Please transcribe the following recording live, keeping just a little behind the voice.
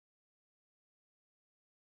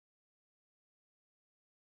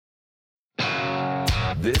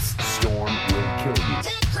This storm will kill you.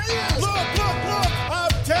 Look!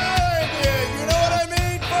 I'm telling you! You know what I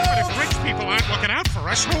mean, But folks? if rich people aren't looking out for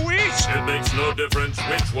us, who is? It makes no difference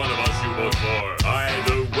which one of us you vote for.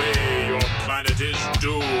 Either way, your planet is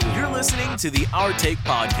doomed. You're listening to the Our Take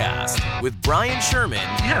Podcast with Brian Sherman.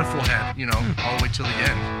 He had a full head, all the way till the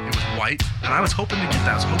end. It was white, and I was hoping to get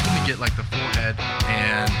that. I was hoping to get, like, the full head,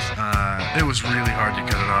 and it was really hard to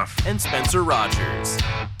cut it off. And Spencer Rogers.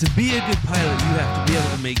 To be a good pilot, you have to be able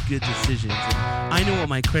to make good decisions. And I know what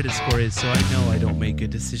my credit score is, so I know I don't make good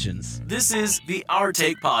decisions. This is the Our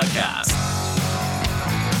Take Podcast.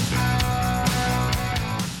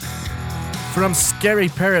 From Scary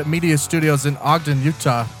Parrot Media Studios in Ogden,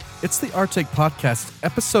 Utah, it's the Our Take Podcast,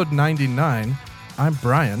 episode 99. I'm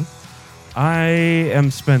Brian. I am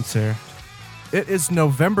Spencer. It is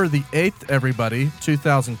November the 8th, everybody,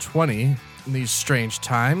 2020, in these strange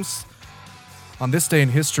times. On this day in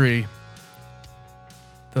history,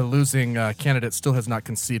 the losing candidate still has not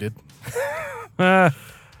conceded. But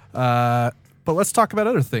let's talk about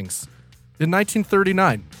other things. In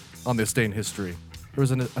 1939, on this day in history, there was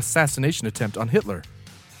an assassination attempt on Hitler.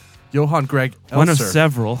 Johann Greg Elser, One of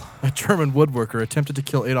several. a German woodworker, attempted to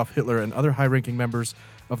kill Adolf Hitler and other high-ranking members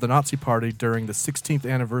of the Nazi Party during the 16th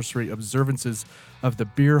anniversary observances of the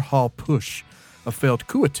Beer Hall Push, a failed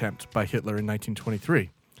coup attempt by Hitler in 1923.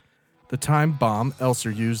 The time bomb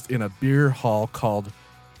Elser used in a beer hall called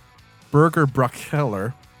Burger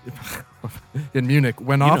Bruckheller in Munich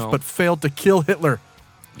went off but failed to kill Hitler.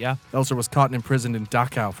 Yeah. Elser was caught and imprisoned in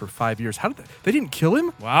Dachau for 5 years. How did they didn't kill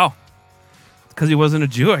him? Wow. Because he wasn't a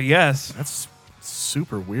Jew, I guess. That's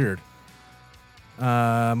super weird.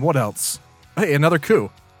 What else? Hey, another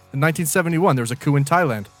coup. In 1971, there was a coup in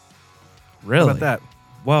Thailand. Really? How about that?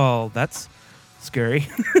 Well, that's scary.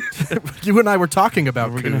 You and I were talking about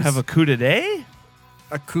We're coups. going to have a coup today?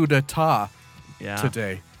 A coup d'etat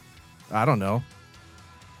today. I don't know.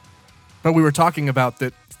 But we were talking about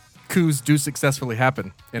that coups do successfully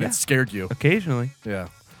happen, and it scared you. Occasionally. Yeah.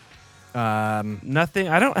 Nothing.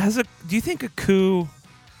 Do you think a coup,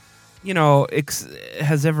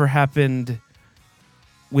 has ever happened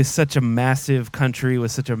with such a massive country,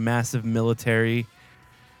 with such a massive military?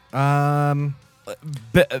 Barring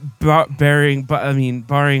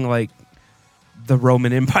like the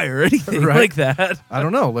Roman Empire or anything like that. I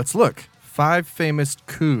don't know. Let's look. 5 famous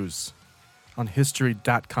coups on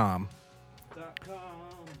history.com.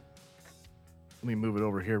 Let me move it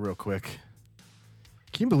over here real quick.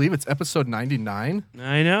 Can you believe it's episode 99?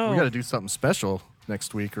 I know. We got to do something special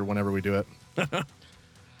next week or whenever we do it.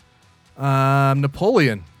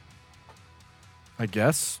 Napoleon, I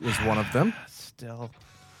guess, is one of them. Still,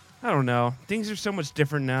 I don't know. Things are so much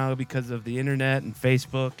different now because of the internet and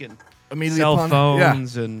Facebook and cell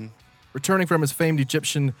phones and returning from his famed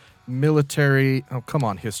Egyptian military. Oh, come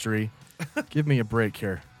on, history. Give me a break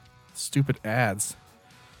here. Stupid ads.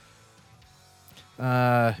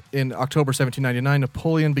 In October 1799,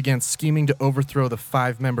 Napoleon began scheming to overthrow the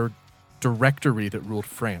 5-member directory that ruled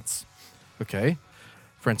France. Okay.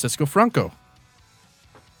 Francisco Franco,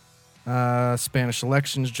 Spanish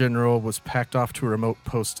elections general, was packed off to a remote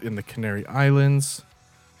post in the Canary Islands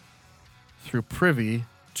through privy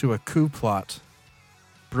to a coup plot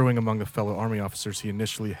brewing among the fellow army officers he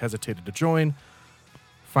initially hesitated to join.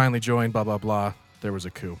 Finally joined, blah, blah, blah. There was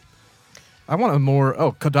a coup. I want a more...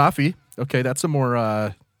 Oh, Gaddafi. Okay, that's a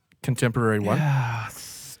more contemporary one. Yeah,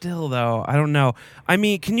 still, though, I don't know. I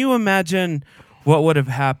mean, can you imagine what would have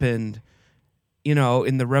happened,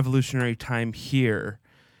 in the revolutionary time here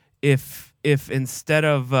if instead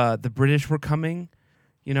of the British were coming,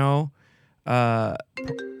 Paul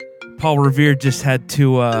Revere just had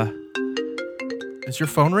to... Is your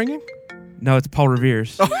phone ringing? No, it's Paul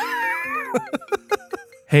Revere's.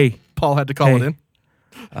 Hey. Paul had to call it in?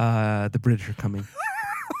 The British are coming.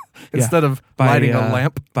 Instead of lighting a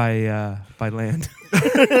lamp? By land.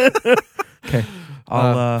 Okay.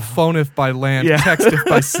 I'll phone if by land, text if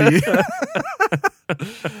by sea.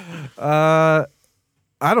 I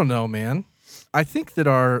don't know, man. I think that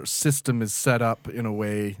our system is set up in a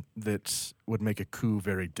way that would make a coup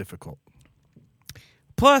very difficult.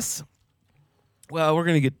 Plus, well, we're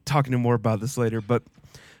going to get talking more about this later, but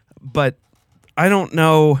I don't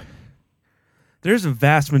know. There's a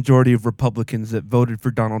vast majority of Republicans that voted for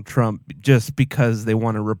Donald Trump just because they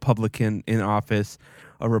want a Republican in office,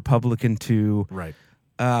 a Republican to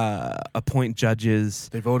appoint judges.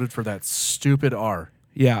 They voted for that stupid R.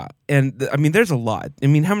 Yeah, and I mean, there's a lot. I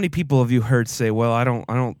mean, how many people have you heard say, "Well, I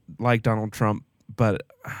don't like Donald Trump, but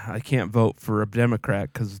I can't vote for a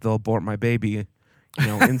Democrat because they'll abort my baby,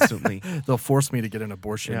 instantly. They'll force me to get an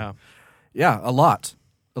abortion." Yeah, yeah, a lot.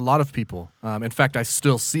 A lot of people. In fact, I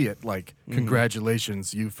still see it. Like,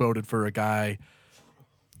 congratulations, you voted for a guy,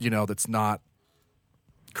 that's not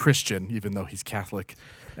Christian, even though he's Catholic,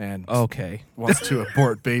 and wants to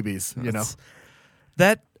abort babies.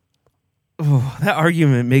 That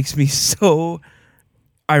argument makes me so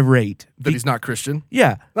irate that he's not Christian.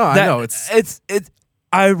 Yeah, no, I know it's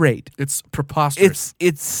irate. It's preposterous.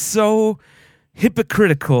 It's so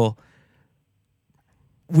hypocritical.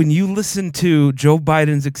 When you listen to Joe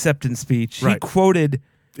Biden's acceptance speech, he quoted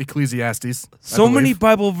Ecclesiastes. So many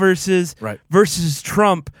Bible verses versus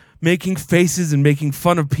Trump making faces and making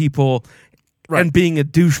fun of people and being a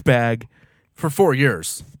douchebag for 4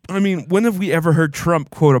 years. I mean, when have we ever heard Trump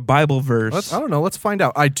quote a Bible verse? I don't know. Let's find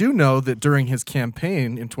out. I do know that during his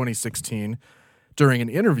campaign in 2016, during an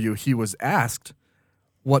interview, he was asked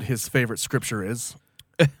what his favorite scripture is,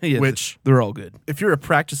 which they're all good. If you're a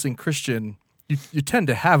practicing Christian, you tend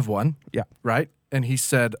to have one. Yeah. Right? And he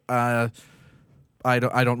said, I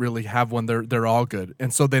don't really have one. They're all good.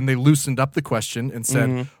 And so then they loosened up the question and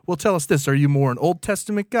said, well, tell us this. Are you more an Old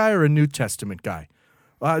Testament guy or a New Testament guy?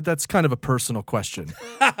 That's kind of a personal question.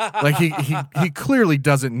 Like he clearly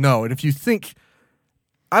doesn't know. And if you think,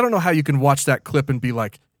 I don't know how you can watch that clip and be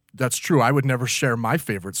like, that's true. I would never share my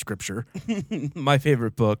favorite scripture. My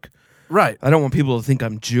favorite book. Right. I don't want people to think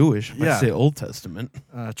I'm Jewish if I say Old Testament.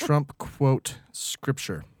 Trump quote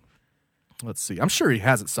scripture. Let's see. I'm sure he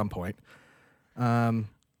has at some point. The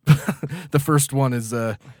first one is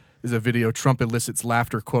a video. Trump elicits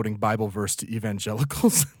laughter quoting Bible verse to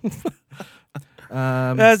evangelicals.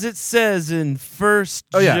 As it says in First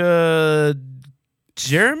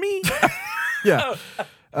Jeremy. Yeah.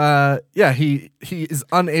 He is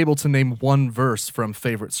unable to name one verse from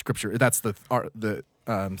favorite scripture. That's the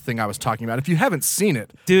thing I was talking about. If you haven't seen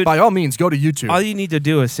it, dude, by all means, go to YouTube. All you need to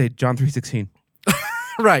do is say John 3:16.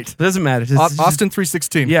 Right. It doesn't matter. Austin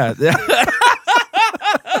 3:16. Yeah.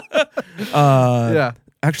 Yeah.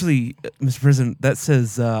 Actually, Mr. President, that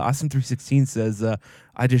says Austin 3:16 says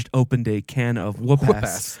I just opened a can of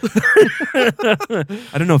whoop-ass. I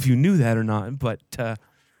don't know if you knew that or not, but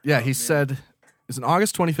he said, it was in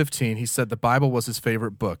August 2015, he said the Bible was his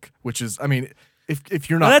favorite book, which is, I mean, if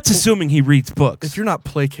you're not... Well, that's assuming he reads books. If you're not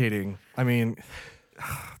placating, I mean,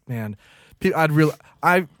 man, you and I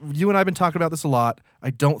have been talking about this a lot. I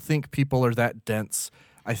don't think people are that dense.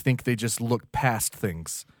 I think they just look past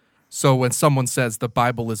things. So when someone says the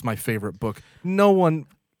Bible is my favorite book, no one...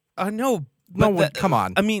 No, come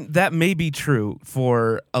on. I mean, that may be true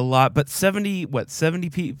for a lot, but 70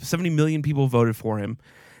 million people voted for him.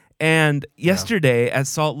 And yesterday at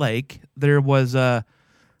Salt Lake, there was a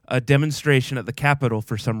demonstration at the Capitol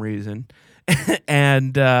for some reason,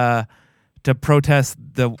 and to protest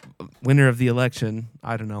the winner of the election.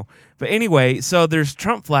 I don't know. But anyway, so there's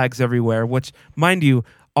Trump flags everywhere, which, mind you,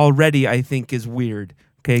 already I think is weird.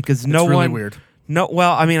 Okay, because no really one... weird. No,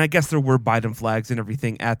 well, I mean, I guess there were Biden flags and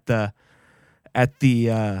everything at the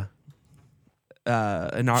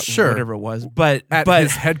whatever it was, but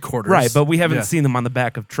his headquarters, right? But we haven't seen them on the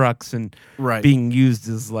back of trucks and being used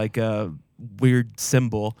as like a weird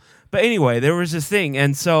symbol. But anyway, there was this thing,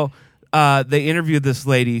 and so they interviewed this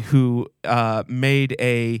lady who made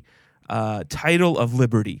a title of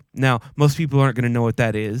liberty. Now, most people aren't going to know what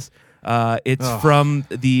that is. It's from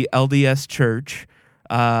the LDS Church.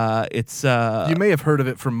 It's you may have heard of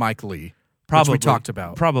it from Mike Lee. Probably, which we talked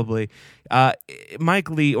about. Probably. Mike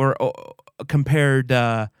Lee compared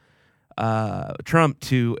Trump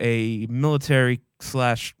to a military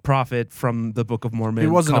 / prophet from the Book of Mormon. He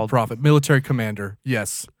wasn't a prophet. Military commander.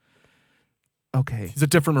 Yes. Okay. He's a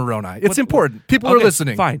different Moroni. It's important. People are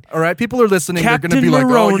listening. Fine. All right? People are listening. Captain They're going to be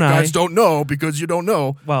Moroni, like, oh, you guys don't know because you don't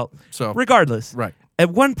know. Well, so regardless. Right. At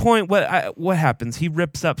one point, what happens? He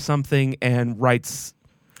rips up something and writes...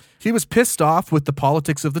 He was pissed off with the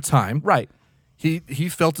politics of the time. Right. He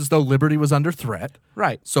felt as though liberty was under threat.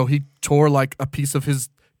 Right. So he tore like a piece of his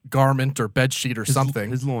garment or bed sheet or something.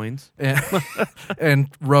 His loins. And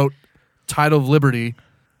wrote title of liberty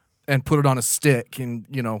and put it on a stick and,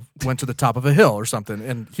 went to the top of a hill or something.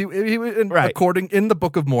 And he according in the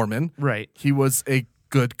Book of Mormon, right, he was a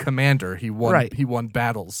good commander. He won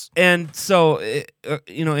battles. And so,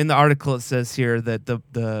 in the article it says here that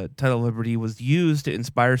the title of liberty was used to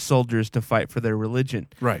inspire soldiers to fight for their religion.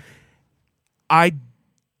 Right. I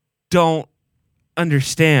don't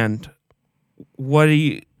understand what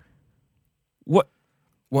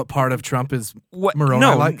part of Trump is Moroni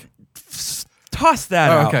like? Toss that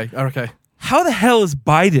out. Okay. How the hell is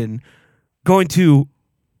Biden going to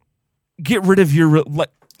get rid of your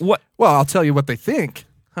what? Well, I'll tell you what they think.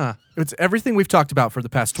 Huh. It's everything we've talked about for the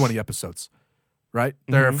past 20 episodes. right?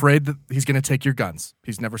 They're afraid that he's going to take your guns.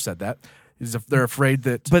 He's never said that. They're afraid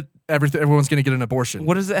that But everyone's going to get an abortion.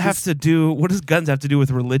 what does it have to do? What does guns have to do with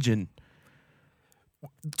religion?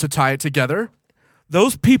 To tie it together?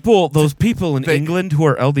 Those people in England who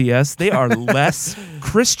are LDS, they are less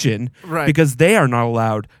Christian Right. because they are not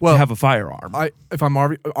allowed to have a firearm. If I'm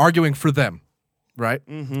arguing for them, right?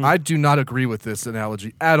 I do not agree with this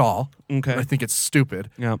analogy at all. Okay. I think it's stupid.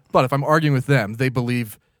 Yeah. But if I'm arguing with them, they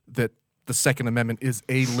believe that the Second Amendment is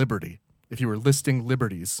a liberty. If you were listing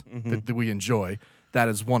liberties that we enjoy, that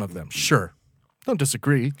is one of them. Sure. Don't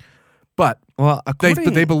disagree. But Well,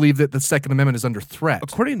 they believe that the Second Amendment is under threat.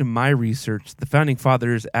 according to my research, the founding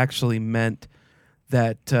fathers actually meant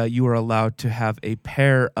that you were allowed to have a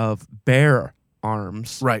pair of bear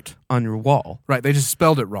arms Right. on your wall. Right. They just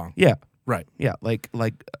spelled it wrong. Yeah. Right. Yeah, like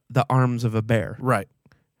the arms of a bear. Right.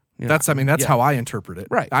 Yeah. That's how I interpret it.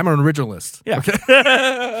 Right. I'm an originalist. Yeah.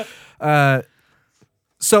 Okay.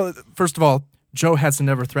 So first of all, Joe has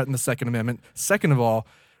never threatened the Second Amendment. Second of all,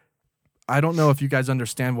 I don't know if you guys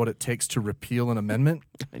understand what it takes to repeal an amendment.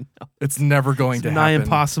 I know. It's never going It's to nigh happen.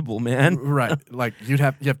 impossible, man. Right. Like you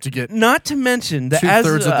have to get Not to mention that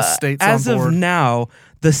 2/3 of the states as on board. of now,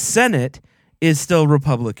 the Senate is still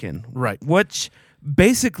Republican. Right. Which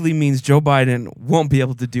basically means Joe Biden won't be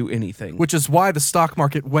able to do anything. which is why the stock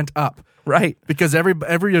market went up right. because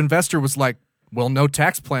every investor was like, "Well, no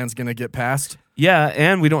tax plan's going to get passed." Yeah,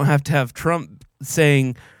 and we don't have to have Trump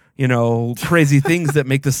saying, crazy things that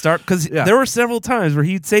make the stock, because there were several times where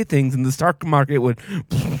he'd say things and the stock market would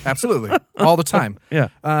Absolutely. All the time. Yeah.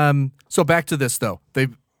 So back to this though.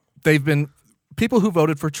 They've been people who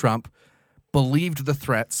voted for Trump believed the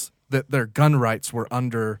threats that their gun rights were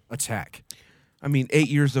under attack. I mean, 8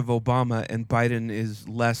 years of Obama and Biden is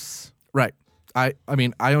less. Right. I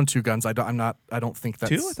mean, I own 2 guns. I don't think that's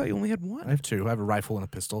 2? I thought you only had 1. I have 2. I have a rifle and a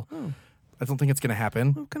pistol. Oh. I don't think it's going to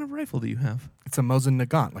happen. What kind of rifle do you have? It's a Mosin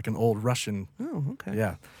Nagant, like an old Russian. Oh, okay.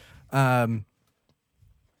 Yeah.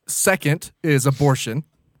 Second is abortion.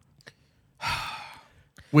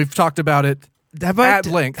 We've talked about it at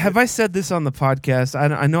length. Have I said this on the podcast?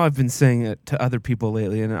 I know I've been saying it to other people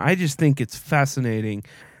lately, and I just think it's fascinating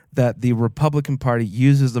that the Republican Party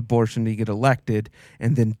uses abortion to get elected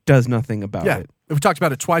and then does nothing about it. We've talked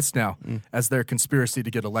about it twice now as their conspiracy to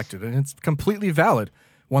get elected, and it's completely valid.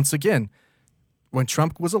 Once again, when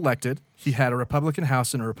Trump was elected, he had a Republican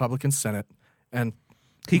House and a Republican Senate, and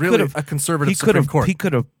He really could have a conservative Supreme Court. He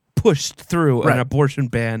could have pushed through an abortion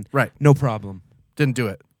ban, Right. No problem. Didn't do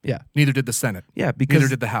it. Yeah, Neither did the Senate. yeah, because Neither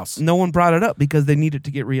did the House. No one brought it up because they needed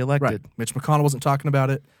to get reelected. Right. Mitch McConnell wasn't talking about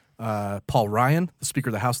it. Paul Ryan, the Speaker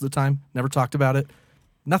of the House at the time, never talked about it.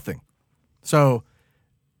 Nothing. So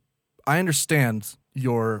I understand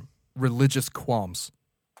your religious qualms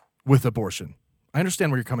with abortion. I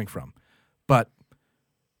understand where you're coming from. But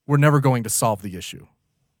we're never going to solve the issue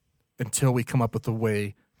until we come up with a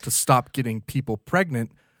way to stop getting people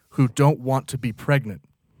pregnant who don't want to be pregnant.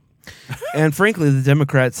 And frankly, the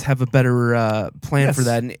Democrats have a better plan Yes. for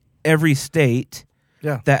that. In every state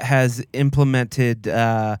that has implemented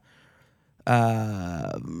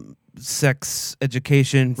sex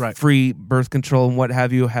education, Right. free birth control, and what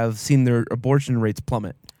have you, have seen their abortion rates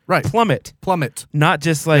plummet. Right. Plummet. Not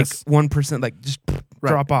just like Yes. 1%, like just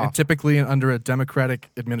drop off. And typically under a Democratic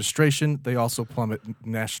administration, they also plummet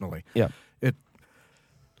nationally. Yeah.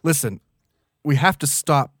 Listen, we have to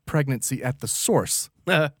stop pregnancy at the source,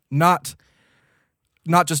 not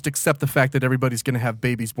just accept the fact that everybody's going to have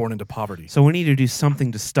babies born into poverty. So we need to do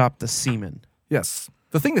something to stop the semen. Yes.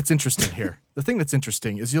 The thing that's interesting here,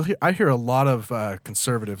 is I hear a lot of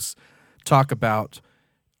conservatives talk about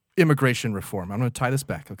immigration reform. I'm going to tie this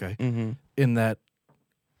back, okay? Mm-hmm. In that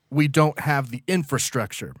we don't have the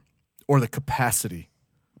infrastructure or the capacity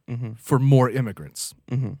for more immigrants.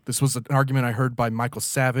 Mm-hmm. This was an argument I heard by Michael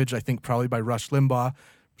Savage, I think probably by Rush Limbaugh,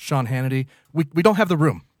 Sean Hannity. We don't have the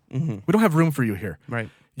room. Mm-hmm. We don't have room for you here. Right.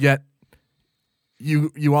 Yet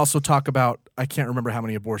you also talk about, I can't remember how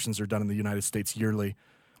many abortions are done in the United States yearly.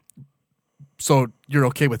 So you're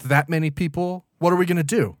okay with that many people? What are we going to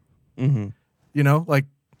do? Mm-hmm. You know, like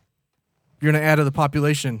you're going to add to the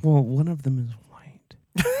population. Well, one of them is white.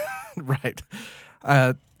 Right.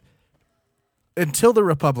 Until the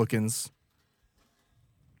Republicans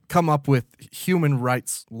come up with human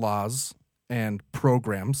rights laws and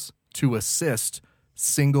programs to assist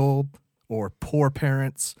single or poor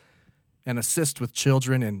parents and assist with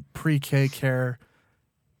children in pre-K care,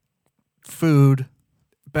 food,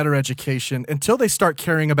 better education, until they start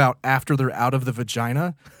caring about after they're out of the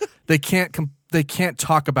vagina, they can't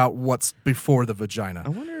talk about what's before the vagina. I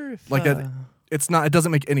wonder if It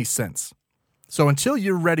doesn't make any sense. So until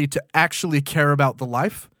you're ready to actually care about the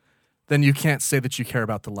life, then you can't say that you care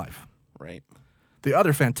about the life. Right. The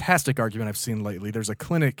other fantastic argument I've seen lately, there's a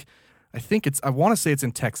clinic, I want to say it's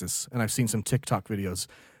in Texas, and I've seen some TikTok videos.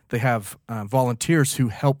 They have volunteers who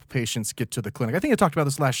help patients get to the clinic. I think I talked about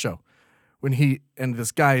this last show. And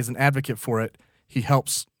this guy is an advocate for it, he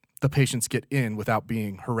helps the patients get in without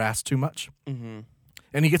being harassed too much. Mm-hmm.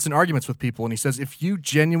 And he gets in arguments with people, and he says, if you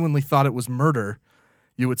genuinely thought it was murder,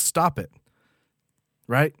 you would stop it,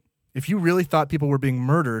 right? If you really thought people were being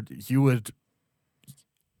murdered, you would,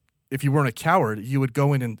 if you weren't a coward, you would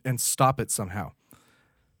go in and stop it somehow.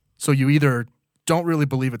 So you either don't really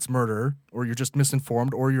believe it's murder, or you're just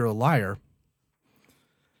misinformed, or you're a liar.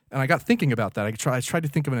 And I got thinking about that. I tried to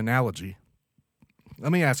think of an analogy.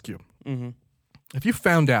 Let me ask you. Mm-hmm. If you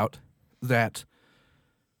found out that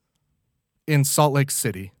in Salt Lake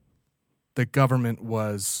City, the government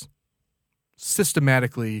was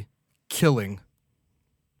systematically killing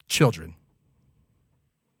children,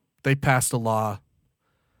 they passed a law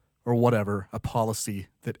or whatever, a policy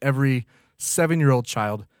that every 7-year-old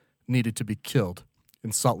child needed to be killed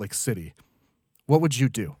in Salt Lake City, what would you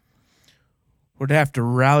do? Would have to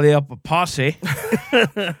rally up a posse.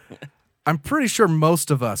 I'm pretty sure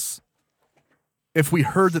most of us, if we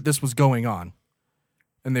heard that this was going on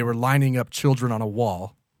and they were lining up children on a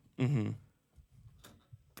wall, mm-hmm.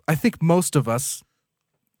 I think most of us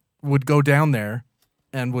would go down there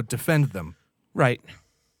and would defend them. Right.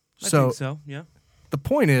 I think so, yeah. The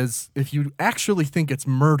point is, if you actually think it's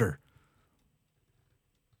murder,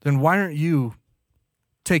 then why aren't you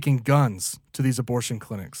taking guns to these abortion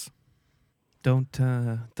clinics? Don't.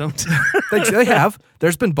 They have.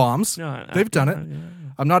 There's been bombs. No, they've done it. Yeah.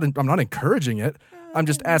 I'm not encouraging it. I'm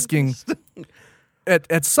just asking.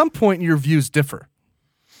 At some point, your views differ,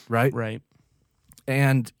 right? Right.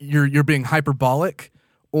 And you're being hyperbolic,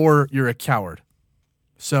 or you're a coward.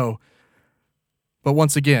 So, but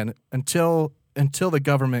once again, until the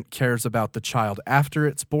government cares about the child after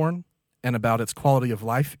it's born and about its quality of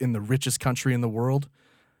life in the richest country in the world,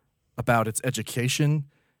 about its education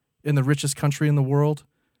in the richest country in the world,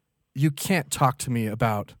 you can't talk to me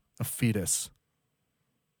about a fetus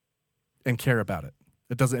and care about it.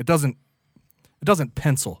 It doesn't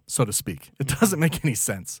pencil, so to speak. It doesn't make any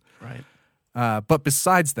sense. Right. But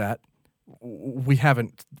besides that,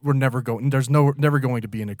 there's never going to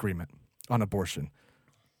be an agreement on abortion.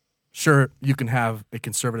 Sure, you can have a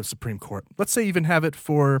conservative Supreme Court. Let's say even have it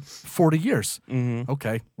for 40 years. Mm-hmm.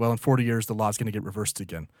 Okay, well, in 40 years, the law's going to get reversed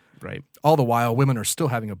again. Right. All the while, women are still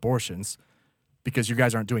having abortions because you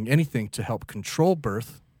guys aren't doing anything to help control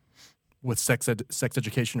birth with sex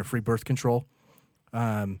education or free birth control.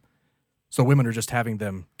 So women are just having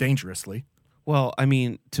them dangerously. Well, I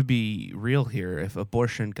mean, to be real here, if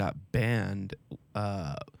abortion got banned,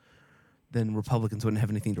 then Republicans wouldn't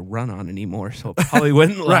have anything to run on anymore, so it probably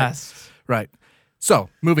wouldn't last. Right. So,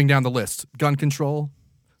 moving down the list, gun control,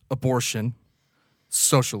 abortion,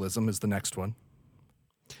 socialism is the next one,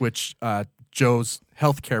 which Joe's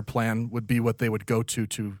healthcare plan would be what they would go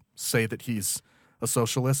to say that he's a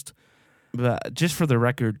socialist. But just for the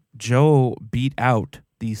record, Joe beat out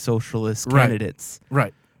the socialist candidates.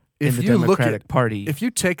 Right. In the Democratic Party. If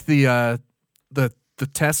you take the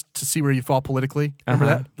test to see where you fall politically, remember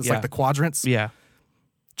that? It's like the quadrants. Yeah.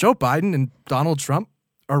 Joe Biden and Donald Trump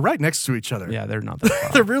are right next to each other. Yeah, they're not that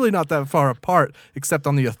far. They're really not that far apart, except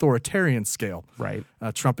on the authoritarian scale. Right.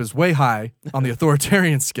 Trump is way high on the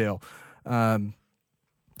authoritarian scale. And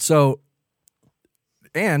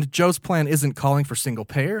Joe's plan isn't calling for single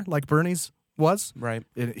payer like Bernie's was. Right.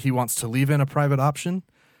 He wants to leave in a private option.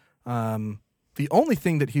 The only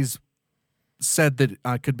thing that he's said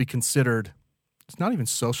that could be considered, it's not even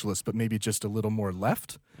socialist, but maybe just a little more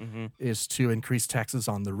left, is to increase taxes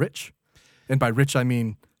on the rich. And by rich, I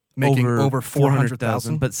mean making over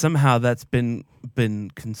 400,000. But somehow that's been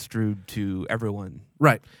construed to everyone.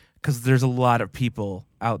 Right. Because there's a lot of people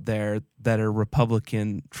out there that are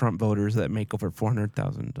Republican Trump voters that make over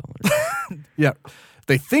 $400,000. Yeah.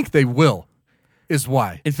 They think they will, is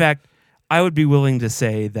why. In fact, I would be willing to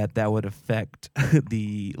say that would affect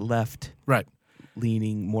the left, right,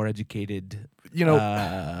 leaning, more educated. You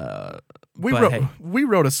know, we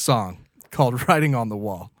wrote a song called "Writing on the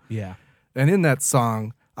Wall." Yeah, and in that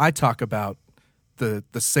song, I talk about the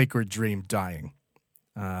sacred dream dying,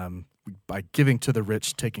 by giving to the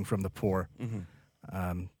rich, taking from the poor.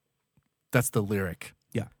 Mm-hmm. That's the lyric.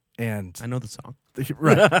 Yeah, and I know the song.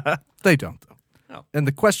 Right, they don't though. No. And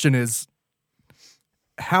the question is,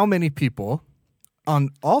 how many people on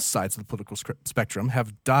all sides of the political spectrum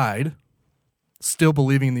have died still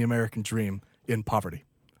believing in the American dream in poverty?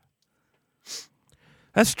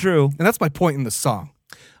 That's true. And that's my point in the song.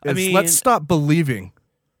 I mean, let's stop believing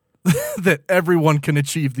that everyone can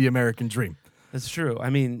achieve the American dream. That's true. I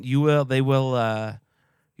mean, you'll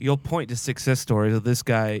point to success stories of this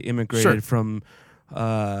guy immigrated from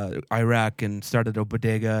Iraq and started a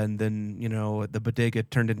bodega, and then, the bodega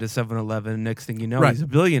turned into 7-Eleven. Next thing you know, he's a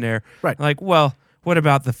billionaire. Right. Like, well, what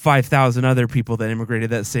about the 5,000 other people that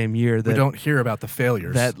immigrated that same year? We don't hear about the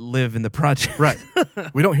failures. That live in the project. Right.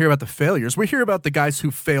 We don't hear about the failures. We hear about the guys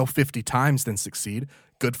who fail 50 times then succeed.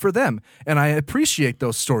 Good for them. And I appreciate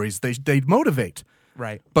those stories. They motivate.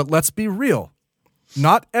 Right. But let's be real.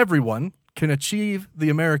 Not everyone can achieve the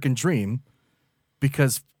American dream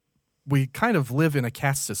because we kind of live in a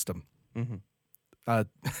caste system. Mm-hmm.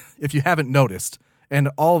 If you haven't noticed, and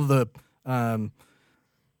all of the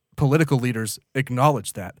political leaders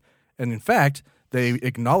acknowledge that. And in fact, they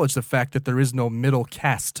acknowledge the fact that there is no middle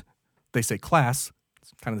caste. They say class.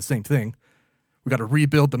 It's kind of the same thing. We got to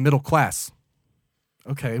rebuild the middle class.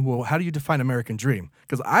 Okay, well, how do you define American dream?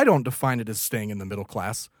 Because I don't define it as staying in the middle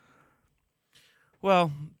class.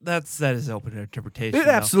 Well, that is open to interpretation. It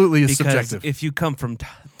absolutely is because subjective. If you come from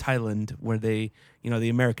Thailand, where the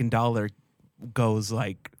American dollar goes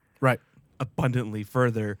like Right. abundantly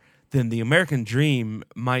further, then the American dream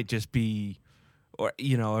might just be, or if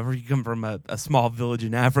you come from a small village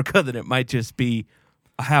in Africa, then it might just be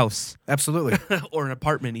a house. Absolutely. Or an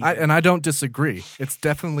apartment. Even. And I don't disagree. It's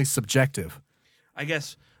definitely subjective. I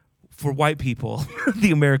guess for white people,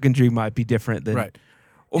 the American dream might be different than Right.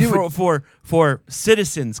 Or for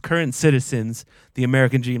citizens, current citizens, the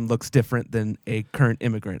American dream looks different than a current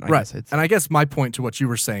immigrant. Right. And I guess my point to what you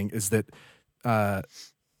were saying is that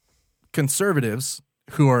conservatives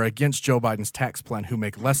who are against Joe Biden's tax plan, who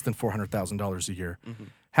make less than $400,000 a year,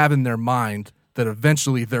 have in their mind that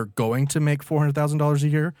eventually they're going to make $400,000 a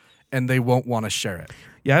year and they won't want to share it.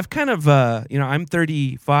 Yeah, I've kind of, I'm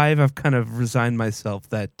 35. I've kind of resigned myself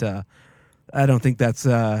that I don't think that's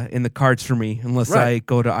in the cards for me unless I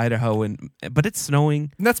go to Idaho. But it's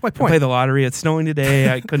snowing. And that's my I point. play the lottery. It's snowing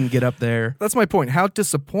today. I couldn't get up there. That's my point. How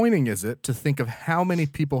disappointing is it to think of how many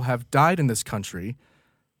people have died in this country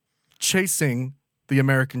chasing the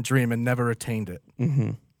American dream and never attained it,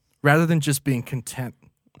 rather than just being content?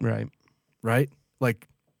 Right. Right? Like,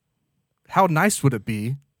 how nice would it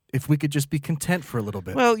be if we could just be content for a little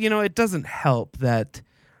bit? Well, it doesn't help that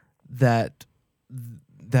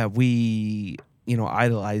we,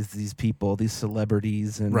 idolize these people, these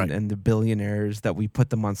celebrities and the billionaires, that we put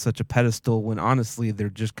them on such a pedestal when honestly they're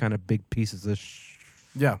just kind of big pieces of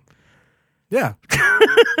Yeah. Yeah.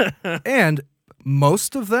 And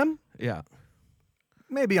most of them, Yeah.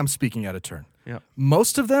 maybe I'm speaking out of turn. Yeah.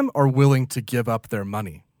 Most of them are willing to give up their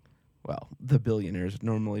money. Well, the billionaires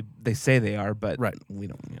normally, they say they are, but Right. we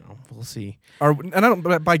don't, we'll see.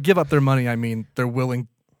 But by give up their money, I mean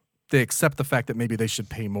they accept the fact that maybe they should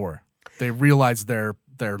pay more. They realize their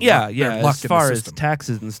luck as in far the as system.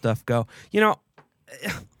 taxes and stuff go.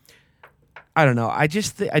 I don't know. I do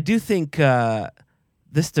think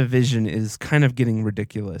this division is kind of getting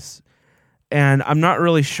ridiculous. And I'm not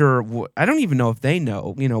really sure. I don't even know if they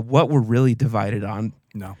know, what we're really divided on.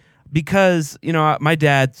 No. Because, my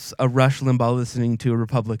dad's a Rush Limbaugh listening to a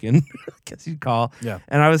Republican, I guess you'd call. Yeah.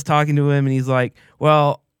 And I was talking to him, and he's like,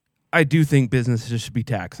 well, I do think businesses should be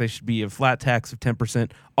taxed. They should be a flat tax of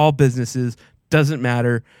 10%. All businesses, doesn't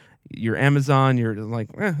matter. You're Amazon, you're like,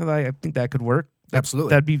 I think that could work.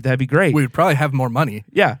 Absolutely. That'd be great. We'd probably have more money.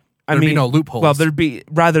 Yeah. There'd be no loopholes. Well, there'd be,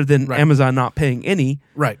 rather than Amazon not paying any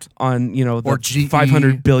Right. on, the Or GE,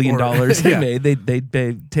 $500 billion they yeah. made, they'd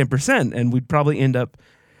pay 10%, and we'd probably end up,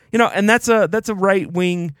 and that's a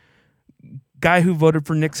right-wing guy who voted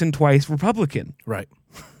for Nixon twice, Republican. Right.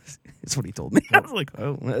 That's what he told me. I was like,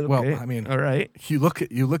 oh, okay. Well, I mean, all right. You look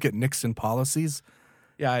at Nixon policies.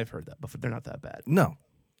 Yeah, I've heard that before. They're not that bad. No,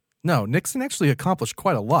 Nixon actually accomplished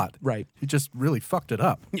quite a lot. Right. He just really fucked it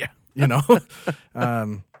up. Yeah.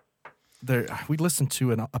 We listened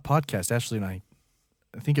to a podcast, Ashley and I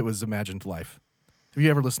think it was Imagined Life. Have you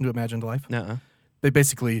ever listened to Imagined Life? Nuh-uh. They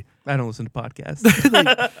basically... I don't listen to podcasts.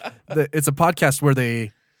 It's a podcast where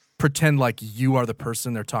they pretend like you are the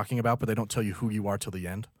person they're talking about, but they don't tell you who you are till the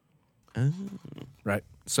end. Oh. Right.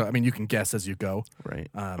 So, I mean, you can guess as you go. Right.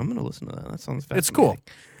 I'm going to listen to that. That sounds fascinating. It's cool.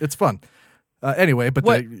 It's fun. Anyway, but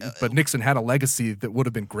What- but Nixon had a legacy that would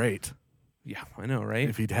have been great Yeah, I know, right?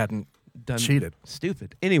 if he hadn't Done cheated.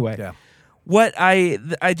 Stupid. Anyway. Yeah. What I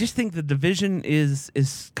just think the division is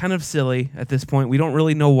kind of silly at this point. We don't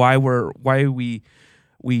really know why we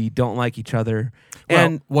don't like each other. Well,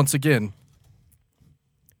 And once again,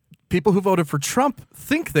 people who voted for Trump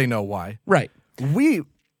think they know why. right.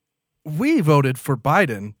 We voted for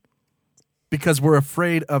Biden because we're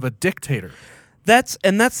afraid of a dictator. That's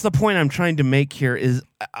the point I'm trying to make here is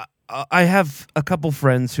I have a couple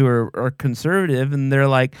friends who are conservative, and they're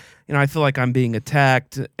like, I feel like I'm being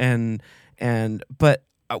attacked, but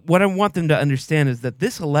what I want them to understand is that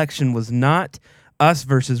this election was not us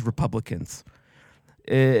versus Republicans.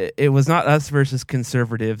 It was not us versus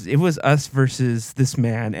conservatives. It was us versus this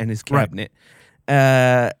man and his cabinet,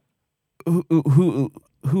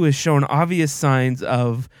 who has shown obvious signs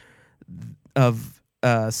of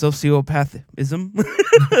sociopathism.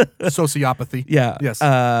 Sociopathy. Yeah. Yes.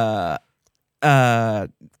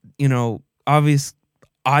 Obvious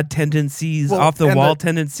odd tendencies, off the wall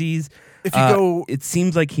tendencies. If you go, it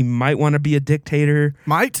seems like he might want to be a dictator.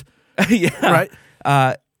 Might. Yeah.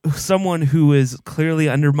 Right. Someone who is clearly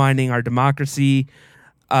undermining our democracy,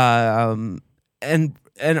 and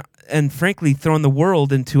frankly throwing the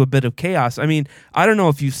world into a bit of chaos. I mean, I don't know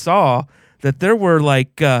if you saw that there were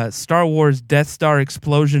Star Wars Death Star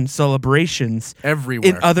explosion celebrations everywhere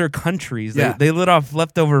in other countries. Yeah. They lit off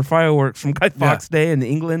leftover fireworks from Guy Fawkes Day in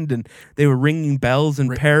England, and they were ringing bells in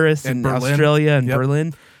Paris and Berlin. Australia and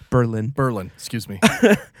Berlin. Excuse me.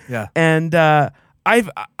 Yeah. And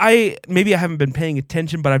I maybe I haven't been paying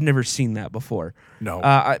attention, but I've never seen that before. No.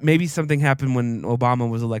 Maybe something happened when Obama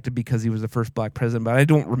was elected because he was the first black president, but I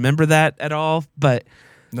don't remember that at all. But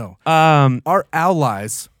no. Our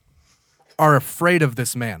allies are afraid of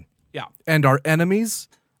this man. Yeah. And our enemies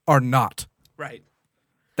are not. Right.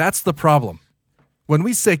 That's the problem. When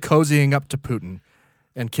we say cozying up to Putin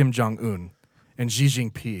and Kim Jong-un and Xi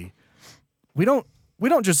Jinping, we don't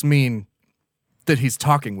just mean that he's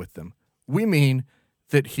talking with them. We mean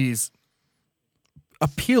that he's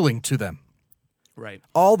appealing to them. Right.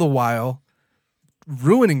 All the while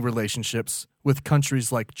ruining relationships with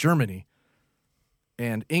countries like Germany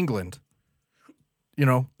and England,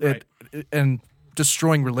 Right. and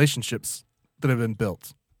destroying relationships that have been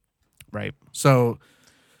built. Right. So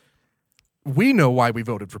we know why we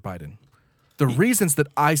voted for Biden. The reasons that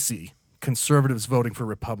I see conservatives voting for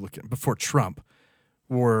Republican before Trump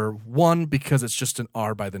were, one, because it's just an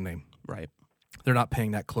R by the name. Right. They're not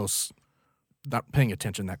paying attention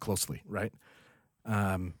that closely, right?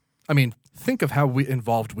 I mean, think of how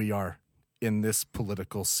involved we are in this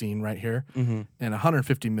political scene right here. Mm-hmm. And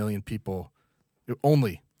 150 million people,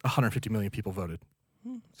 only 150 million people voted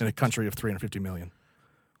in a country of 350 million.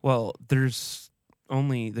 Well, there's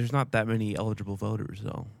not that many eligible voters,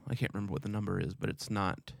 though. I can't remember what the number is, but it's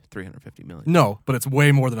not 350 million. No, but it's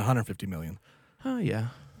way more than 150 million. Oh, yeah.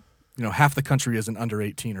 Half the country isn't under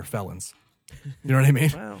 18 or felons. You know what I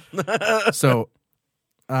mean? Wow. So,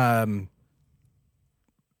 and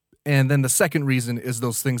then the second reason is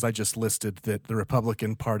those things I just listed that the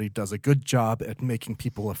Republican Party does a good job at making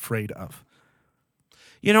people afraid of.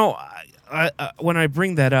 I when I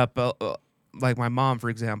bring that up, like my mom, for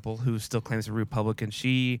example, who still claims to be Republican,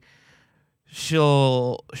 she'll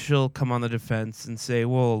come on the defense and say,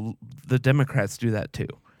 "Well, the Democrats do that too,"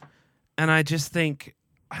 and I just think,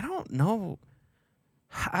 I don't know.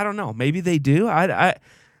 Maybe they do. I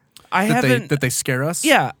haven't that they scare us.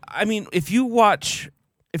 Yeah, I mean, if you watch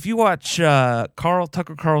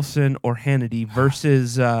Tucker Carlson or Hannity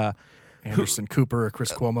versus Anderson Cooper or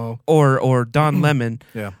Chris Cuomo or Don Lemon,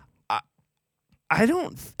 yeah, I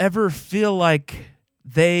don't ever feel like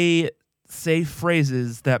they say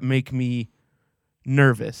phrases that make me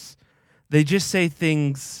nervous. They just say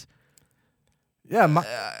things. Yeah,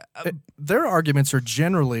 their arguments are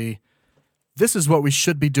generally, this is what we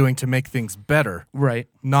should be doing to make things better. Right.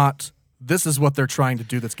 Not, this is what they're trying to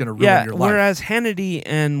do that's going to ruin your life. Whereas Hannity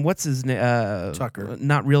and what's his name? Tucker.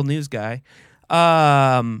 Not Real News Guy.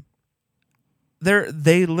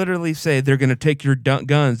 They literally say they're going to take your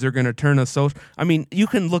guns. They're going to turn us social. I mean, you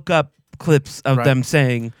can look up clips of them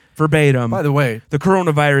saying verbatim, by the way, the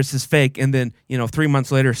coronavirus is fake, and then 3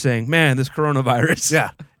 months later saying, man, this coronavirus.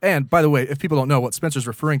 Yeah. And by the way, if people don't know, what Spencer's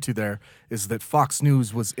referring to there is that Fox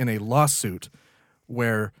News was in a lawsuit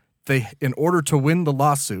where they, in order to win the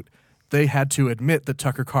lawsuit, they had to admit that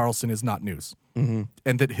Tucker Carlson is not news, and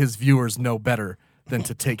that his viewers know better than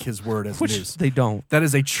to take his word as Which news. they don't. That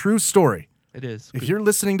is a true story. It is. If you're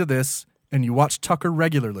listening to this and you watch Tucker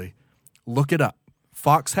regularly, look it up.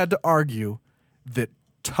 Fox had to argue that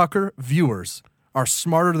Tucker viewers are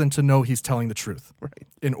smarter than to know he's telling the truth, Right.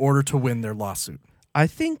 in order to win their lawsuit. I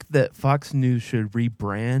think that Fox News should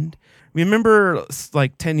rebrand. Remember,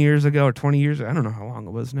 like 10 years ago or 20 years ago, I don't know how long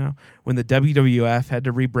it was now, when the WWF had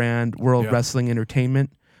to rebrand World Wrestling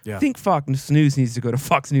Entertainment? Yeah. I think Fox News needs to go to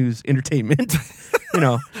Fox News Entertainment.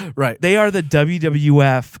 Right. They are the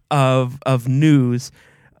WWF of news.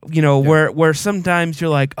 where sometimes you're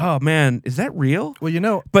like, oh man, is that real?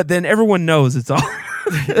 Well, but then everyone knows it's all.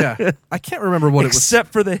 yeah, I can't remember what it was.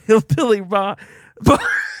 Except for the hillbilly but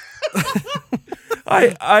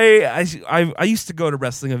I used to go to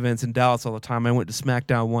wrestling events in Dallas all the time. I went to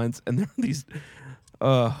SmackDown once, and there were these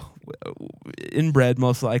inbred,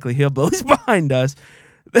 most likely hillbillies behind us.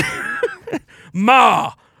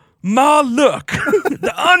 Ma, look,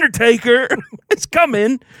 the Undertaker is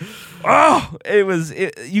coming. Oh,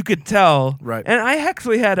 you could tell. Right. And I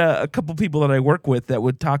actually had a couple people that I work with that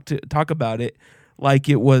would talk about it like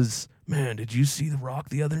it was, man, did you see The Rock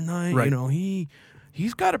the other night? Right.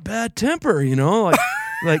 He's got a bad temper,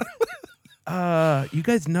 like you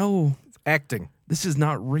guys know Acting. this is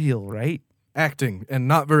not real, right? Acting, and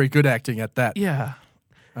not very good acting at that. Yeah.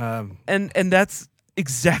 And that's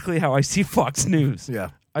exactly how I see Fox News. Yeah,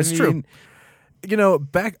 I it's mean, true.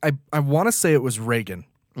 Back, I want to say it was Reagan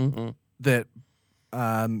that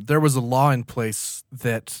there was a law in place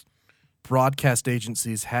that broadcast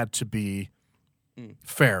agencies had to be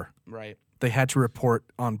fair. right. They had to report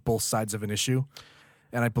on both sides of an issue.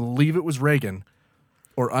 And I believe it was Reagan,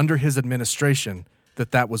 or under his administration,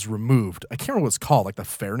 that was removed. I can't remember what it's called, like the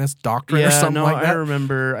Fairness Doctrine or something like that. I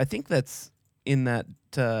remember. I think that's in that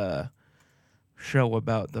show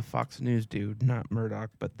about the Fox News dude, not Murdoch,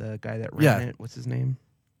 but the guy that ran it. What's his name?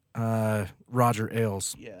 Roger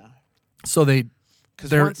Ailes. Yeah. So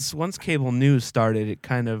because once cable news started, it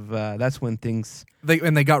kind of that's when things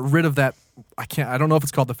they got rid of that. I don't know if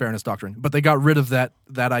it's called the Fairness Doctrine, but they got rid of that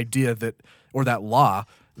idea that law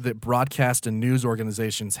that broadcast and news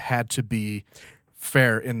organizations had to be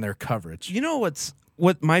fair in their coverage. You know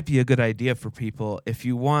what might be a good idea for people if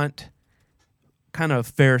you want kind of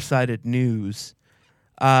fair-sided news,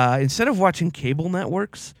 instead of watching cable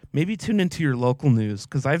networks, maybe tune into your local news,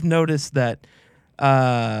 because I've noticed that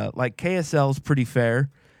like KSL's pretty fair.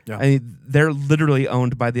 Yeah. I mean, they're literally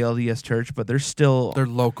owned by the LDS Church, but they're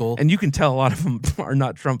local, and you can tell a lot of them are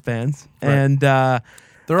not Trump fans. Right. And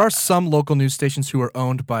there are some local news stations who are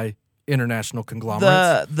owned by international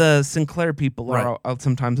conglomerates. The Sinclair people are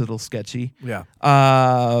sometimes a little sketchy. Yeah.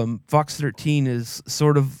 Fox 13 is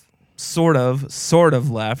sort of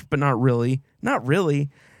left, but not really. Not really.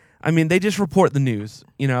 I mean, they just report the news.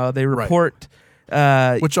 They report.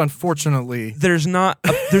 Which unfortunately, there's not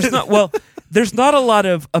a lot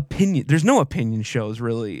of opinion. There's no opinion shows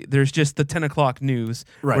really. There's just the 10 o'clock news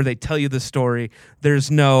where they tell you the story.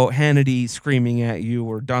 There's no Hannity screaming at you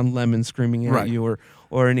or Don Lemon screaming at you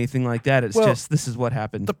or anything like that. It's just, this is what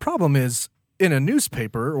happened. The problem is, in a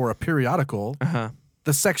newspaper or a periodical,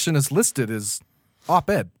 the section is listed as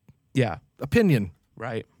op-ed. Yeah. Opinion.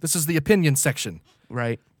 Right. This is the opinion section.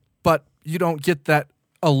 Right. But you don't get that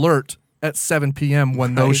alert at 7 p.m.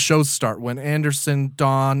 when those shows start. When Anderson,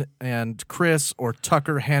 Don, and Chris, or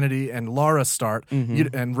Tucker, Hannity, and Laura start,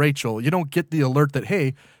 and Rachel, you don't get the alert that,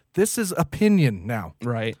 hey, this is opinion now.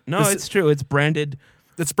 Right. No, it's true. It's branded.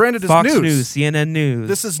 It's branded Fox as news. News, CNN News.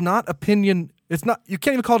 This is not opinion. It's not. You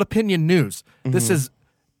can't even call it opinion news. This is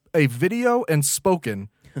a video and spoken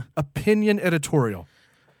opinion editorial.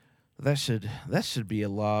 That should be a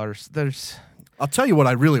law. Or there's. I'll tell you what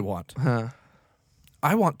I really want.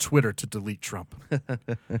 I want Twitter to delete Trump,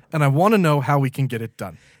 and I want to know how we can get it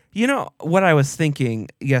done. You know what I was thinking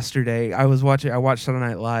yesterday? I watched Saturday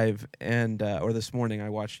Night Live, and or this morning I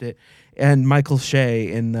watched it, and Michael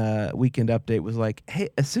Shea in the Weekend Update was like, "Hey,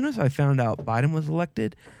 as soon as I found out Biden was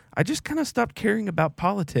elected, I just kind of stopped caring about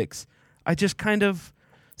politics. I just kind of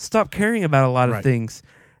stopped caring about a lot of things."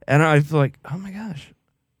 And I feel like, oh my gosh,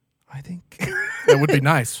 I think that would be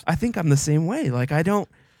nice. I think I'm the same way. Like I don't.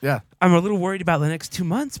 Yeah, I'm a little worried about the next 2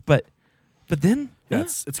 months, but then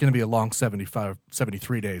it's going to be a long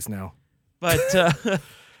 73 days now. But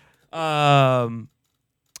I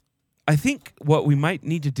think what we might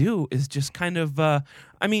need to do is just kind of,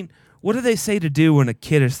 what do they say to do when a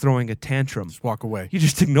kid is throwing a tantrum? Just walk away. You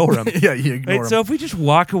just ignore them. Yeah, you ignore them. So if we just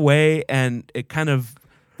walk away and it kind of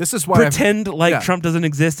this is why pretend Trump doesn't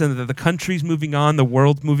exist and that the country's moving on, the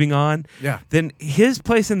world's moving on, then his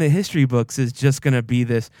place in the history books is just going to be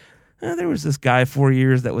this, there was this guy 4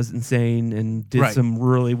 years that was insane and did some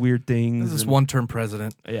really weird things. This is one-term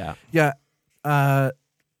president. Yeah. Yeah.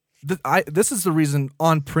 This is the reason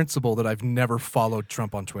on principle that I've never followed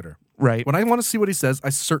Trump on Twitter. Right. When I want to see what he says, I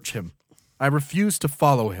search him. I refuse to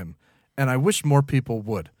follow him, and I wish more people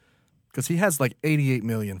would, because he has like 88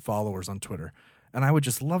 million followers on Twitter. And I would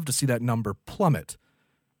just love to see that number plummet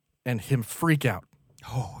and him freak out.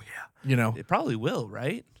 Oh, yeah. It probably will,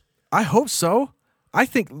 right? I hope so. I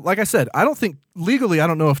think, like I said, I don't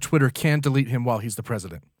know if Twitter can delete him while he's the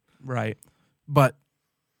president. Right. But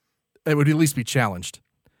it would at least be challenged.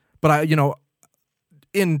 But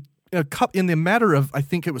in the matter of, I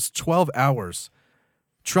think it was 12 hours,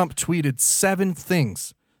 Trump tweeted 7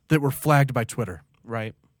 things that were flagged by Twitter.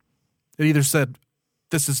 Right. It either said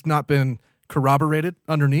this has not been corroborated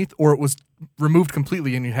underneath, or it was removed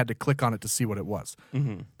completely and you had to click on it to see what it was.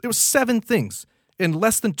 Mm-hmm. It was 7 things in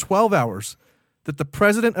less than 12 hours that the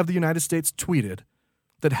president of the United States tweeted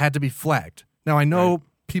that had to be flagged. Now, I know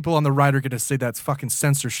people on the right are going to say that's fucking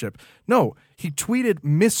censorship. No, he tweeted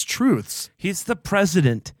mistruths. He's the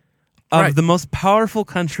president of Right. the most powerful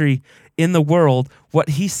country in the world. What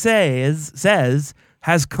he says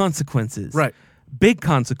has consequences. Right. Big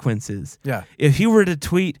consequences. Yeah. If he were to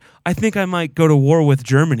tweet, I think I might go to war with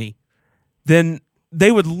Germany, then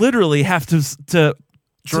they would literally have to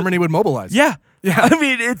Germany would mobilize. Yeah. Yeah. I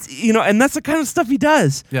mean, it's, and that's the kind of stuff he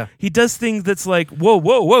does. Yeah. He does things that's like, whoa,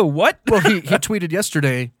 what? Well, he tweeted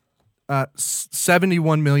yesterday,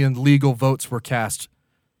 71 million legal votes were cast,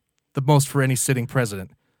 the most for any sitting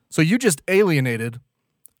president. So you just alienated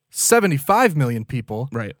 75 million people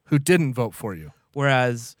Right. who didn't vote for you.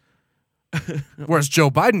 Whereas, Whereas Joe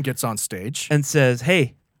Biden gets on stage and says,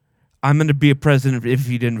 hey, I'm going to be a president if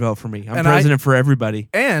you didn't vote for me. I'm And president for everybody.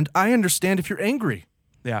 and I understand if you're angry.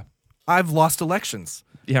 Yeah. I've lost elections.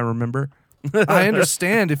 Yeah, remember? I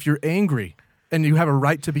understand if you're angry and you have a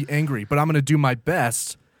right to be angry, but I'm going to do my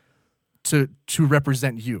best to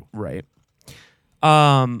represent you. Right.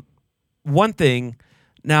 One thing,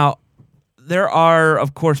 now, there are,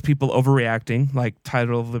 of course, people overreacting, like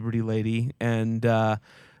Title of Liberty Lady, and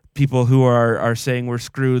people who are saying we're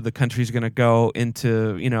screwed, the country's going to go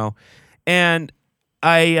into, and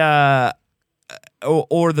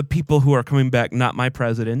or the people who are coming back, not my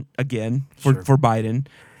president, again, for Biden.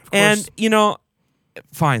 And,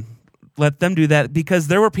 fine, let them do that, because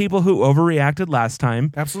there were people who overreacted last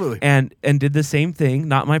time. Absolutely. And did the same thing,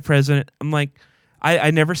 not my president. I'm like,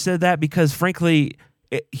 I never said that because, frankly,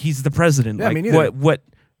 he's the president. Yeah, like, me neither. what?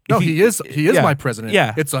 No, if he is yeah, my president.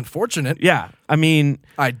 Yeah. It's unfortunate. Yeah. I mean,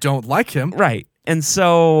 I don't like him. right. And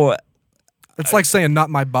so, It's like saying not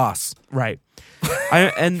my boss. right.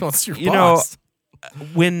 What's your boss?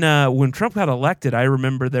 When Trump got elected, I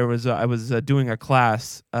remember I was doing a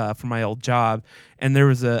class for my old job, and there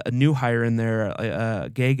was a new hire in there,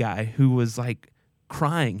 a gay guy who was like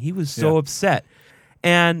crying. He was so upset.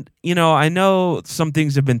 And, I know some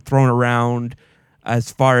things have been thrown around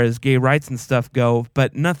as far as gay rights and stuff go,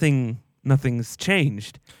 but nothing's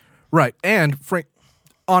changed. Right. And Frank,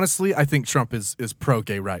 honestly, I think Trump is pro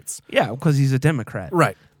gay rights. Yeah, because he's a Democrat.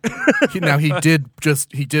 Right. he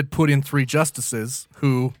did put in 3 justices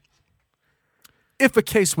who, if a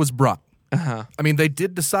case was brought, I mean, they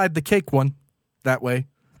did decide the cake one that way,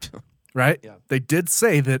 right? Yeah. They did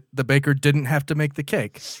say that the baker didn't have to make the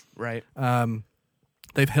cake. Right.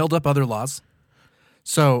 They've held up other laws.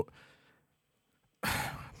 So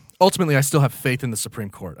ultimately, I still have faith in the Supreme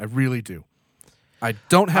Court. I really do. I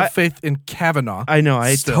don't have faith in Kavanaugh. I know.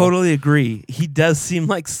 I still. totally agree. He does seem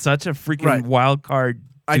like such a freaking Right. wild card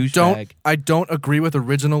douchebag. I don't agree with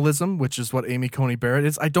originalism, which is what Amy Coney Barrett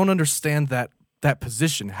is. I don't understand that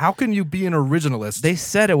position. How can you be an originalist? They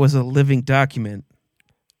said it was a living document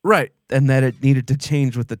right. and that it needed to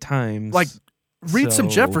change with the times. Like, read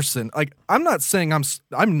some So- Jefferson. Like, I'm not saying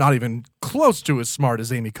I'm not even close to as smart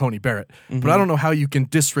as Amy Coney Barrett, Mm-hmm. but I don't know how you can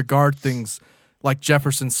disregard things like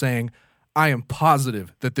Jefferson saying, I am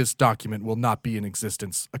positive that this document will not be in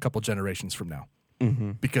existence a couple generations from now.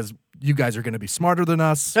 Mm-hmm. Because you guys are going to be smarter than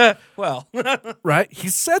us. well, Right? He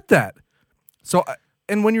said that. So,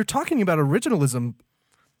 and when you're talking about originalism,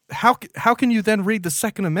 how can you then read the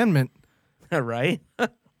Second Amendment right?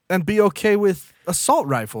 and be okay with assault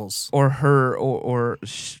rifles? Or her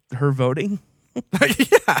her voting.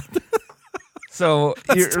 Yeah. So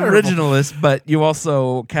you're terrible. originalist, but you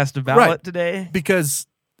also cast a ballot Right. today. Because,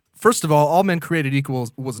 first of all men created equal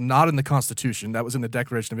was not in the Constitution. That was in the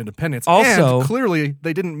Declaration of Independence. Also- and clearly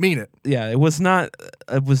they didn't mean it. Yeah, it was not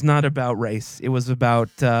about race. It was about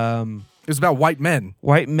It was about white men.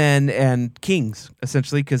 white men and kings,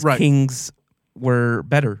 essentially, because Right. kings were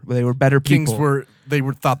better. They were better people. Kings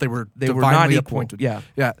thought they were They were divinely not equal. appointed. Yeah.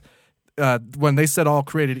 Yeah. When they said all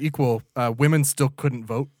created equal, women still couldn't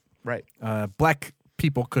vote. right. Black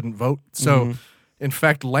people couldn't vote. So, Mm-hmm. in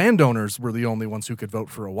fact, landowners were the only ones who could vote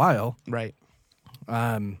for a while. Right.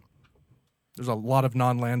 There's a lot of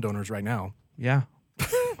non-landowners right now. Yeah.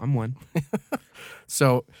 I'm one.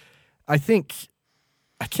 So, I think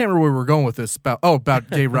I can't remember where we're going with this about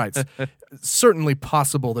gay rights. Certainly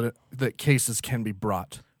possible that cases can be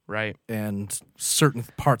brought, Right. and certain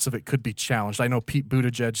parts of it could be challenged. I know Pete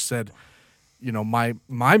Buttigieg said,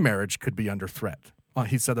 my marriage could be under threat.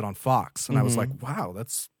 He said that on Fox, and I was like, wow,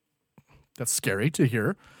 that's That's scary to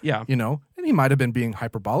hear. Yeah. You know, and he might have been being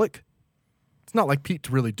hyperbolic. It's not like Pete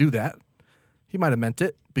to really do that. He might have meant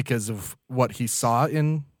it because of what he saw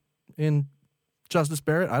in Justice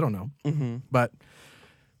Barrett. I don't know. Mm-hmm. But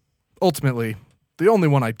ultimately, the only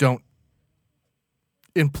one I don't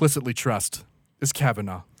implicitly trust is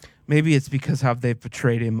Kavanaugh. Maybe it's because how they've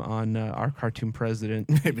portrayed him on Our Cartoon President.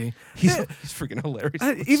 Maybe. He's freaking hilarious.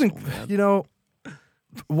 Even, So bad. you know,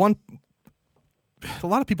 a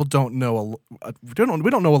lot of people don't know, we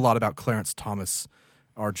don't know a lot about Clarence Thomas,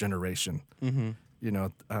 our generation. Mm-hmm. You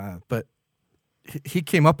know, but he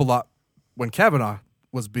came up a lot when Kavanaugh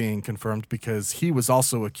was being confirmed because he was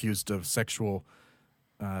also accused of sexual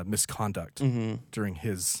misconduct during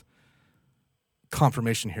his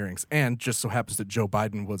confirmation hearings, and just so happens that Joe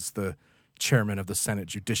Biden was the chairman of the Senate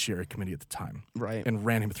Judiciary Committee at the time, Right. and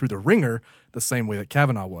ran him through the ringer the same way that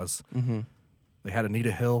Kavanaugh was. Mm-hmm. They had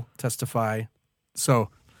Anita Hill testify. So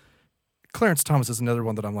Clarence Thomas is another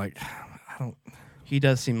one that I'm like, He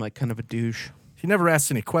does seem like kind of a douche. he never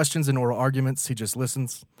asks any questions in oral arguments. He just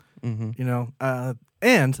listens, Mm-hmm. you know.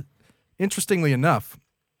 And interestingly enough,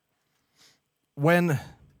 when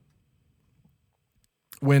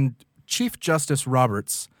Chief Justice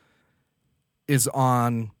Roberts is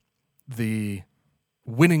on the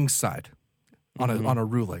winning side on a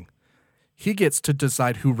ruling, he gets to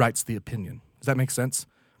decide who writes the opinion. Does that make sense?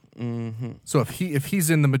 Mm-hmm. So if he's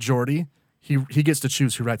in the majority, he gets to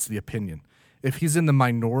choose who writes the opinion. If he's in the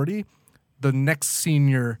minority, the next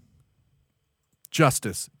senior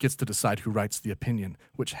justice gets to decide who writes the opinion,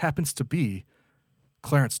 which happens to be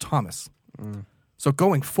Clarence Thomas. So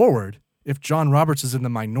going forward, if John Roberts is in the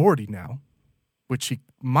minority now, which he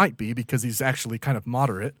might be because he's actually kind of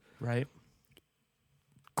moderate, Right.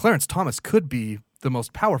 Clarence Thomas could be the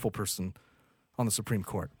most powerful person on the Supreme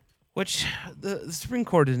Court. Which the Supreme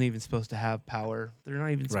Court isn't even supposed to have power. They're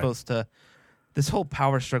not even supposed to. This whole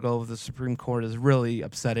power struggle of the Supreme Court is really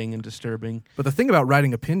upsetting and disturbing. But the thing about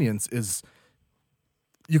writing opinions is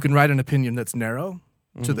you can write an opinion that's narrow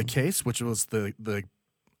to the case, which was the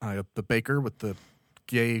baker with the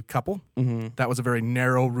gay couple. Mm-hmm. That was a very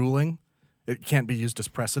narrow ruling. It can't be used as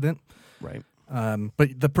precedent. Right.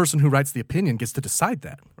 But the person who writes the opinion gets to decide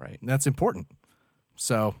that. Right. And that's important.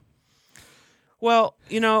 So, Well,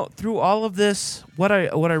 you know, through all of this, what I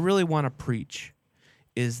really want to preach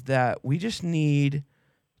is that we just need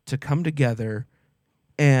to come together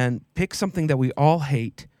and pick something that we all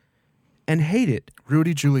hate and hate it.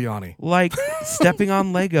 Rudy Giuliani. Like stepping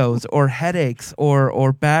on Legos or headaches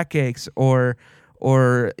or backaches or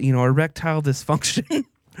you know, erectile dysfunction.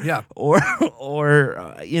 Yeah. or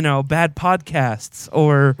you know, bad podcasts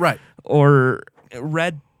or Right. or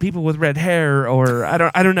red people with red hair or I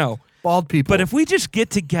don't know. Bald people. But if we just get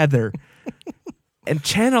together and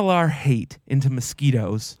channel our hate into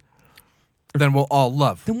mosquitoes, then we'll all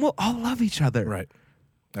love. then we'll all love each other. Right.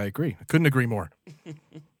 I agree. I couldn't agree more.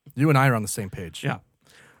 You and I are on the same page. Yeah.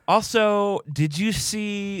 Also, did you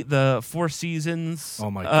see the Four Seasons? Oh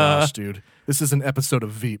my gosh, dude. This is an episode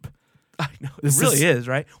of Veep. I know. This It really is,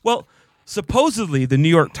 right? Well, supposedly the New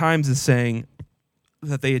York Times is saying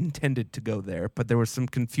that they intended to go there, but there was some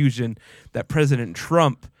confusion that President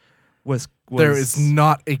Trump was There is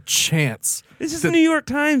not a chance. This is the New York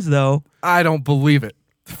Times, though. I don't believe it.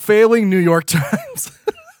 Failing New York Times.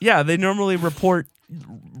 Yeah, they normally report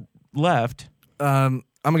left. I'm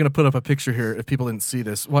going to put up a picture here if people didn't see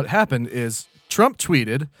this. What happened is Trump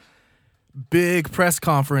tweeted, big press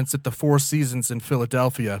conference at the Four Seasons in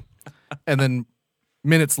Philadelphia, and then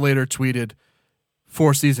minutes later tweeted,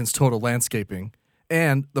 Four Seasons Total Landscaping.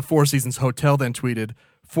 And the Four Seasons Hotel then tweeted,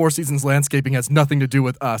 Four Seasons Landscaping has nothing to do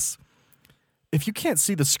with us. If you can't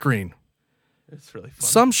see the screen, It's really fun.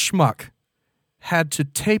 some schmuck had to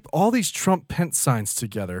tape all these Trump-Pence signs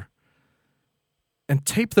together and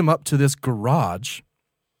tape them up to this garage.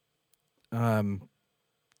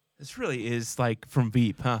 This really is like from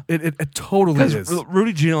Veep, huh? It totally Because is.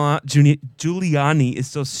 Rudy Giuliani is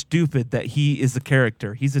so stupid that he is a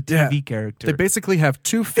character. He's a TV character. They basically have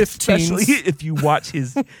two 15s. Especially if you watch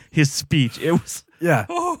his speech. It was Yeah.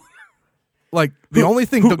 oh. Like, the only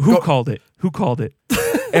thing... Who called it? Who called it?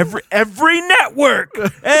 Every network.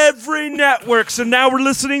 Every network. So now we're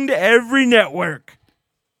listening to every network.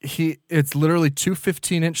 It's literally two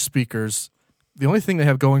 15-inch speakers. The only thing they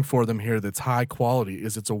have going for them here that's high quality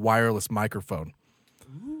is it's a wireless microphone.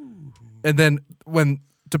 Ooh. And then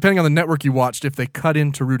depending on the network you watched, if they cut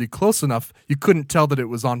into Rudy close enough, you couldn't tell that it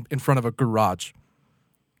was in front of a garage.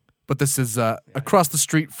 But this is across the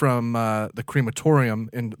street from the crematorium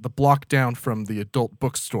and the block down from the adult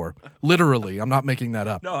bookstore. Literally, I'm not making that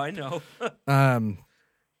up. No, I know.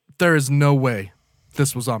 There is no way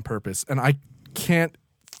this was on purpose. And I can't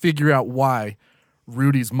figure out why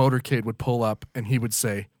Rudy's motorcade would pull up and he would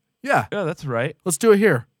say, yeah, that's right. let's do it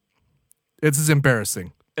here. It's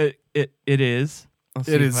embarrassing. It is.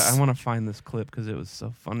 It is. I want to find this clip because it was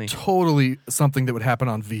so funny. Totally something that would happen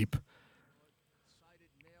on Veep.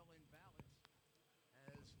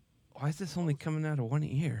 Why is this only coming out of one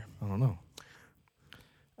ear? I don't know.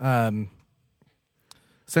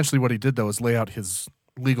 Essentially what he did, though, is lay out his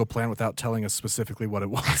legal plan without telling us specifically what it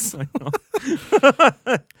was.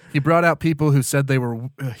 He brought out people who said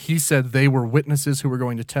he said they were witnesses who were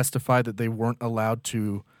going to testify that they weren't allowed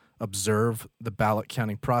to observe the ballot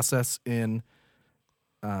counting process in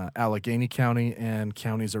Allegheny County and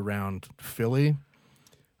counties around Philly.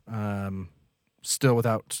 Still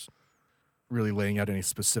without really laying out any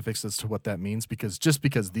specifics as to what that means, because just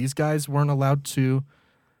because these guys weren't allowed to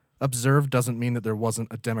observe doesn't mean that there wasn't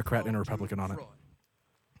a Democrat and a Republican on it.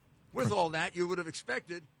 With all that, you would have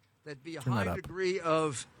expected there'd be a Turn that high up. degree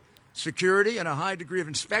of security and a high degree of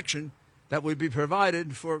inspection that would be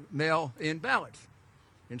provided for mail-in ballots.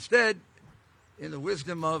 Instead, in the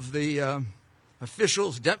wisdom of the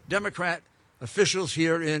officials, Democrat officials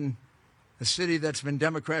here in a city that's been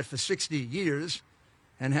Democrat for 60 years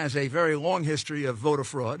and has a very long history of voter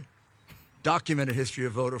fraud, documented history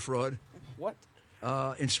of voter fraud. What?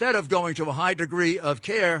 Instead of going to a high degree of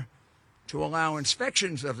care to allow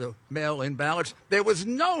inspections of the mail-in ballots, there was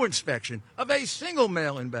no inspection of a single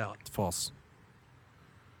mail-in ballot. It's false.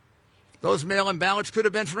 Those mail-in ballots could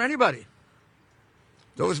have been for anybody.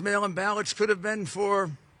 Those mail-in ballots could have been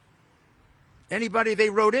for anybody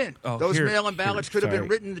they wrote in. Oh, Those here- mail-in ballots could have been sorry.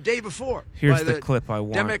 written the day before. Here's by the clip I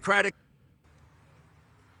want. Democratic.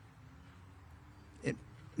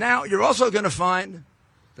 Now, you're also going to find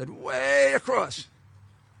that way across,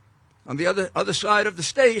 on the other side of the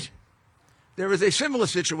state, there is a similar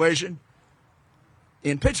situation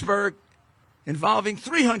in Pittsburgh involving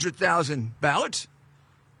 300,000 ballots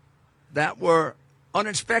that were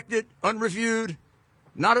uninspected, unreviewed,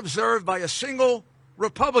 not observed by a single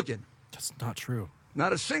Republican. That's not true.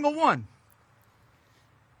 Not a single one.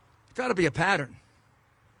 It's got to be a pattern.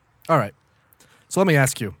 All right. So let me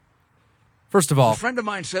ask you. First of all, A friend of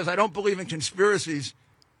mine says, I don't believe in conspiracies,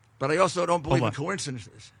 but I also don't believe in on.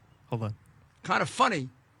 coincidences. Hold on. Kind of funny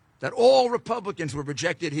that all Republicans were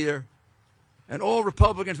rejected here and all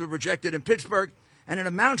Republicans were rejected in Pittsburgh, and it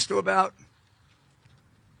amounts to about,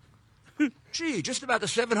 just about the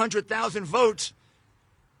 700,000 votes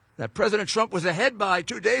that President Trump was ahead by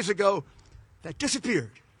 2 days ago that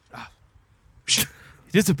disappeared.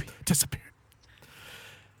 disappeared.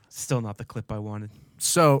 Still not the clip I wanted.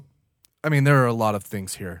 So, I mean, there are a lot of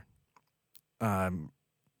things here.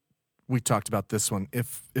 We talked about this one.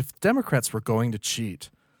 If Democrats were going to cheat,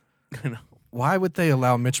 I know. why would they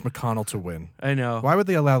allow Mitch McConnell to win? I know. Why would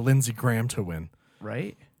they allow Lindsey Graham to win?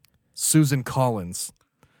 Right? Susan Collins.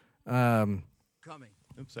 Coming.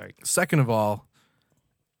 Oops, sorry. Second of all,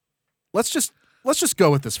 let's just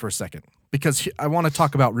go with this for a second, because I want to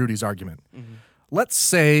talk about Rudy's argument. Mm-hmm. Let's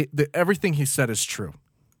say that everything he said is true.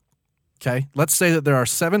 Okay? Let's say that there are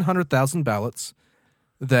 700,000 ballots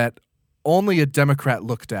that only a Democrat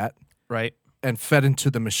looked at Right? and fed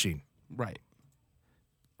into the machine. Right.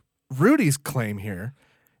 Rudy's claim here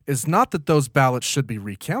is not that those ballots should be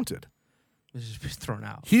recounted. This is just thrown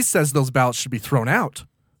out. He says those ballots should be thrown out.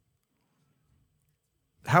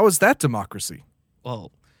 How is that democracy?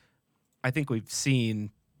 Well, I think we've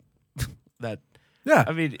seen that. Yeah.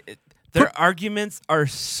 I mean, their arguments are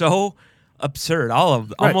so absurd.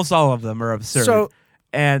 Almost all of them are absurd. So-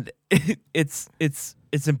 and it's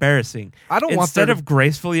embarrassing. I don't want Instead there to- of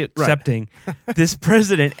gracefully accepting this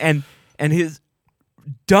president and his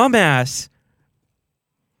dumbass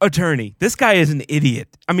attorney. This guy is an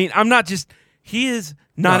idiot. I mean, he is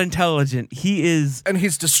not No. intelligent. He is And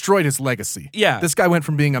he's destroyed his legacy. Yeah. This guy went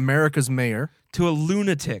from being America's mayor to a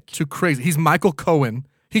lunatic. to crazy. He's Michael Cohen.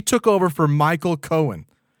 He took over for Michael Cohen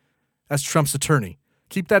as Trump's attorney.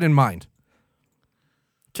 Keep that in mind.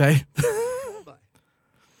 Okay?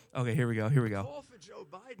 Okay, here we go. Call for Joe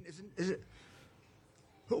Biden is it?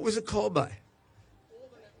 Who was it called by?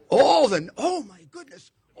 Oh my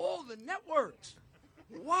goodness, all the networks.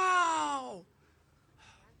 Wow.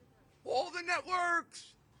 All the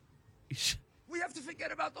networks. We have to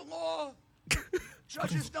forget about the law.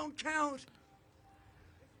 Judges don't count.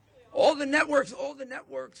 All the networks thought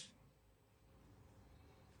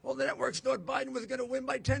Biden was going to win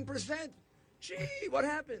by 10%. Gee, what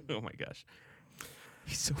happened? Oh my gosh.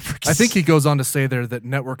 He's so freaking I think he goes on to say there that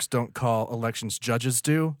networks don't call elections, judges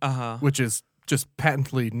do, which is just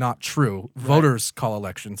patently not true. Voters call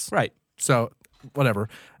elections. Right. So, whatever.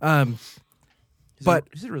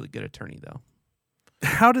 He's a really good attorney, though.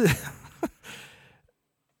 How did...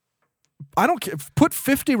 I don't care. Put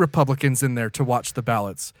 50 Republicans in there to watch the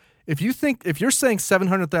ballots. If you're saying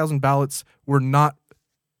 700,000 ballots were not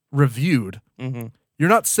reviewed, you're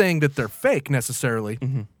not saying that they're fake necessarily.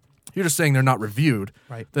 You're just saying they're not reviewed.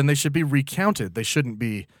 Right. Then they should be recounted. They shouldn't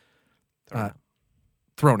be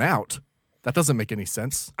thrown out. That doesn't make any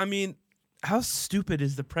sense. I mean, how stupid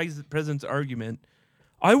is the president's argument?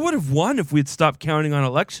 I would have won if we'd stopped counting on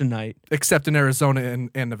election night. Except in Arizona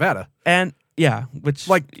and Nevada. And, yeah, which...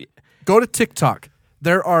 Go to TikTok.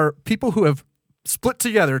 There are people who have split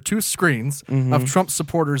together 2 screens of Trump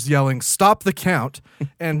supporters yelling, "Stop the count,"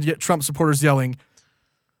 and yet Trump supporters yelling,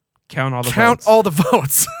 Count all the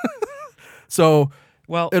votes. So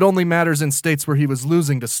it only matters in states where he was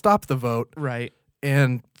losing to stop the vote. Right.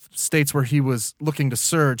 And states where he was looking to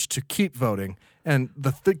surge to keep voting. And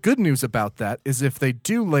the good news about that is if they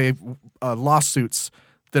do lay lawsuits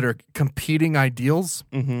that are competing ideals,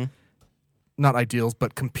 not ideals,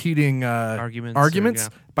 but competing arguments.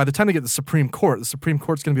 By the time they get to the Supreme Court's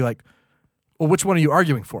going to be like, well, which one are you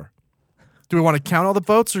arguing for? Do we want to count all the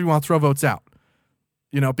votes or do we want to throw votes out?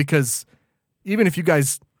 Because even if you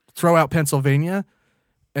guys throw out Pennsylvania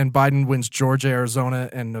and Biden wins Georgia, Arizona,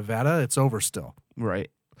 and Nevada, it's over still.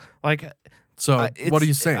 Right. So what are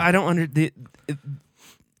you saying? I don't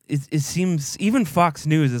it seems, even Fox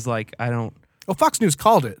News is like, I don't. Well, Fox News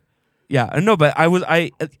called it. Yeah, I know, but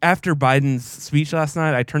after Biden's speech last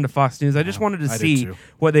night, I turned to Fox News. I just wanted to see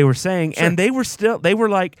what they were saying, and they were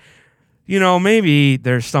like, maybe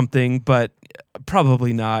there's something, but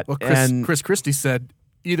probably not. Well, Chris Christie said,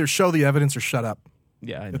 either show the evidence or shut up.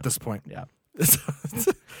 Yeah, at this point. Yeah.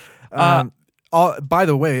 By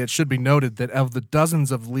the way, it should be noted that of the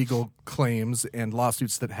dozens of legal claims and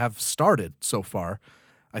lawsuits that have started so far,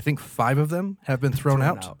 I think 5 of them have been thrown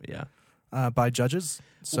out. Yeah. By judges.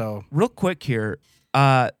 So real quick here,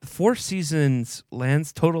 4 Seasons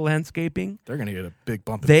total landscaping. They're gonna get a big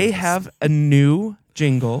bump. They have a new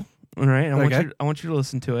jingle. All right, I want you to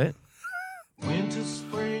listen to it. Winter,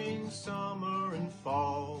 spring, summer, and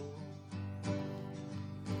fall.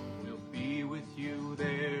 We'll be with you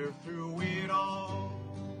there through it all.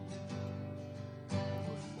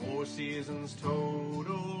 4 Seasons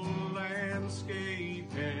total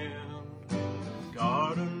landscaping.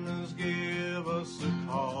 Gardeners, give us a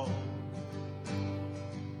call.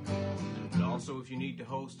 And also, if you need to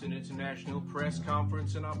host an international press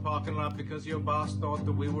conference in our parking lot because your boss thought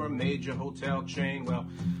that we were a major hotel chain, well,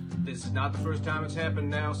 this is not the first time it's happened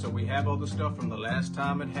now, so we have all the stuff from the last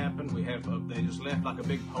time it happened. We have, they just left like a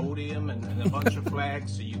big podium and a bunch of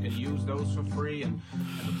flags, so you can use those for free. And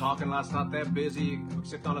the parking lot's not that busy,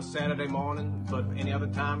 except on a Saturday morning, but any other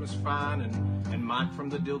time is fine. And Mike from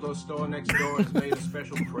the dildo store next door has made a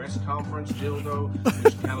special press conference dildo,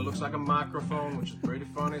 which kind of looks like a microphone, which is pretty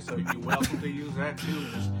funny, so you're welcome to use that too.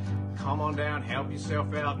 Just come on down, help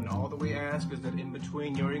yourself out, and all that we ask is that in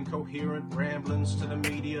between your incoherent ramblings to the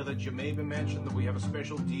media that you maybe mentioned, that we have a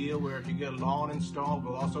special deal where if you get a lawn installed,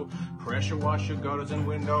 we'll also pressure wash your gutters and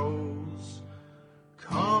windows.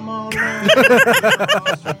 Come on down.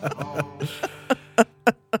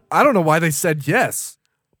 I don't know why they said yes.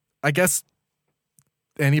 I guess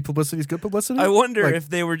any publicity is good publicity. I wonder if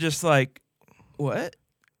they were just like, what?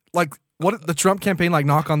 Like, what the Trump campaign, like,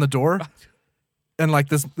 knock on the door? And, like,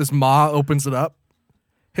 this ma opens it up.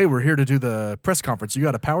 Hey, we're here to do the press conference. You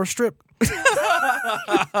got a power strip?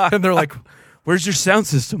 And they're like, where's your sound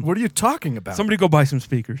system? What are you talking about? Somebody go buy some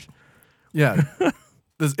speakers. Yeah.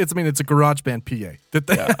 It's a GarageBand PA that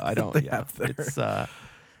they I don't. they Yeah, have there.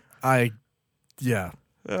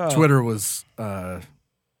 It's Twitter was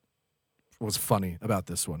funny about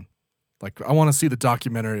this one. Like, I want to see the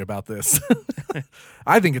documentary about this.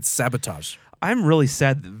 I think it's sabotage. I'm really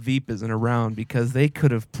sad that Veep isn't around because they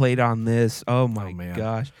could have played on this. Oh my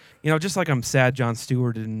gosh! Just like I'm sad Jon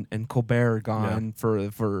Stewart and Colbert are gone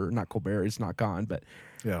for not Colbert is not gone, but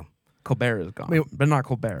yeah, Colbert is gone, but not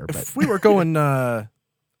Colbert. If we were going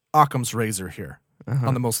Occam's razor here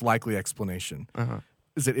on the most likely explanation,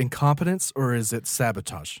 is it incompetence or is it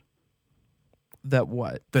sabotage? That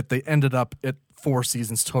what? That they ended up at 4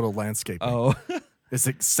 Seasons total landscaping. Oh. Is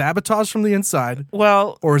it sabotage from the inside?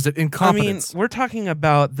 Well, or is it incompetence? I mean, we're talking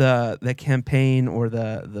about the campaign or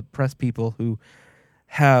the press people who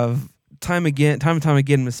have time and time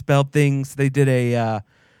again misspelled things. They did a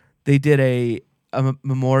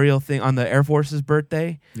memorial thing on the Air Force's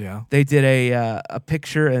birthday. Yeah. They did a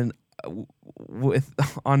picture and with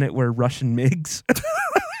on it were Russian MiGs.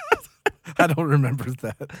 I don't remember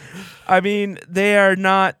that. I mean, they are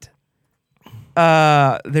not.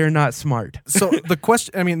 they're not smart. So the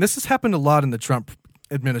question, I mean, this has happened a lot in the Trump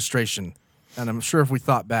administration, and I'm sure if we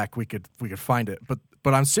thought back, we could find it.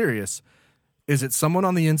 But I'm serious. Is it someone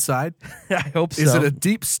on the inside? I hope so. Is it a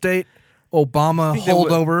deep state Obama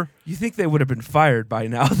holdover? You think they would have been fired by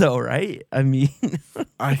now, though, right? I mean,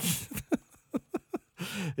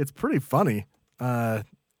 it's pretty funny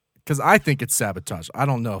because I think it's sabotage. I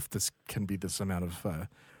don't know if this can be this amount of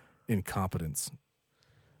incompetence.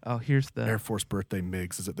 oh, here's the Air Force birthday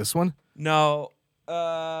MiGs. Is it this one? No,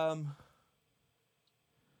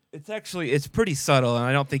 it's pretty subtle, and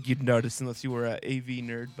I don't think you'd notice unless you were an AV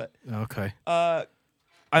nerd. But Okay.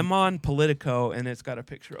 I'm on Politico, and it's got a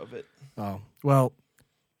picture of it. Oh, well,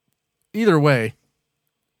 either way,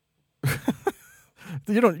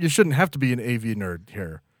 you shouldn't have to be an AV nerd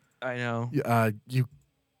here. I know.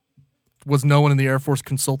 Was no one in the Air Force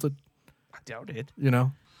consulted? I doubt it. You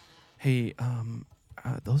know, Hey,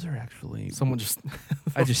 those are actually. someone just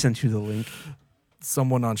I just sent you the link.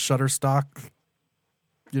 someone on Shutterstock.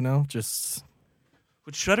 You know, just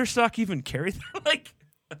Would Shutterstock even carry them? Like,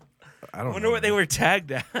 I I don't wonder know. what they were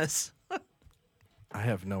tagged as. I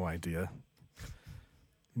have no idea.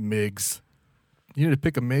 MiGs. You need to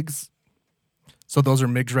pick a MiGs. So those are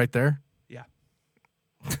MiGs right there. Yeah.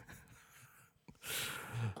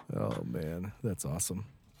 Oh man, that's awesome.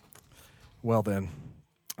 Well then,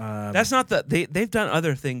 That's not the they've done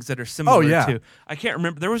other things that are similar. Oh, yeah. to. I can't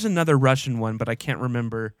remember. There was another Russian one, but I can't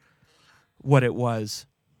remember what it was.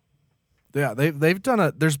 yeah, they've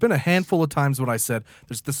done there's been a handful of times when I said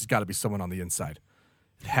this has got to be someone on the inside.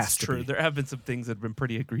 It has It's to true. be. There have been some things that have been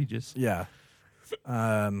pretty egregious. Yeah.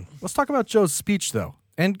 Let's talk about Joe's speech though,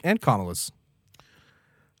 and Kamala's.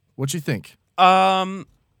 What'd you think?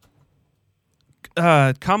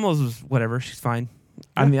 Kamala's was whatever. She's fine.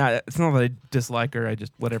 I mean, it's not that I dislike her. I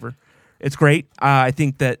just whatever. It's great. I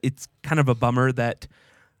think that it's kind of a bummer that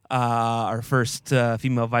our first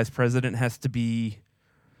female vice president has to be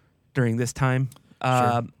during this time.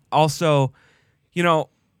 Sure. Also, you know,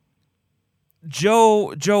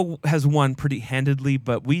 Joe has won pretty handedly,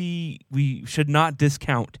 but we should not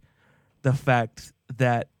discount the fact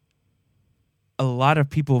that a lot of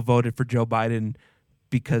people voted for Joe Biden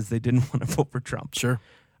because they didn't want to vote for Trump. Sure.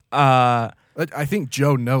 Uh, I think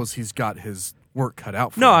Joe knows he's got his work cut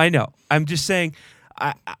out for him. No, I know. I'm just saying,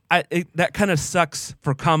 that kind of sucks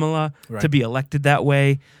for Kamala Right. to be elected that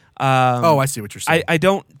way. I see what you're saying. I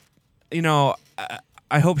don't, you know,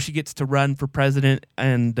 I hope she gets to run for president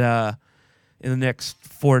and in the next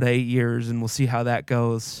 4 to 8 years, and we'll see how that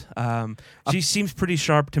goes. She seems pretty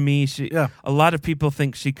sharp to me. Yeah. A lot of people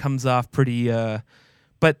think she comes off pretty,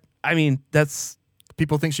 but I mean, that's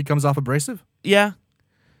People think she comes off abrasive? yeah.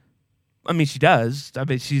 I mean, she does. I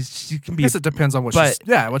mean, she can be. I guess it depends on what she's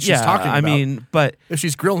talking about. I mean, but if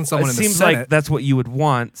she's grilling someone it in the seems Senate, like that's what you would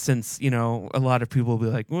want, since you know a lot of people will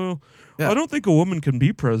be like, "Well, Yeah. I don't think a woman can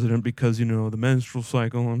be president because you know the menstrual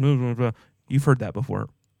cycle." And blah, blah, blah. You've heard that before.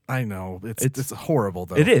 I know it's horrible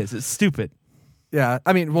though. It is. It's stupid. Yeah,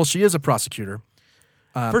 I mean, well, she is a prosecutor.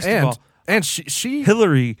 First of all, and she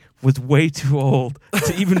Hillary was way too old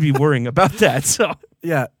to even be worrying about that. So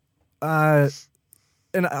yeah,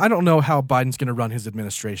 and I don't know how Biden's going to run his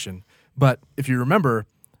administration, but if you remember,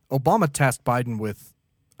 Obama tasked Biden with,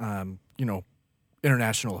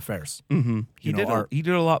 international affairs. mm-hmm. You know, he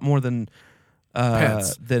did a lot more than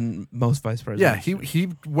Pence. than most vice Yeah, presidents. he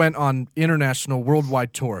went on international,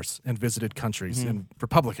 worldwide tours and visited countries, Mm-hmm. and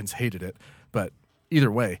Republicans hated it. But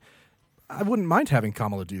either way, I wouldn't mind having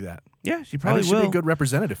Kamala do that. Yeah, she I probably think she'd will. be a good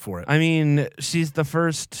representative for it. I mean, she's the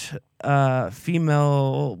first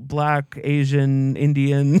female, Black, Asian,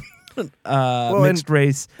 Indian, and mixed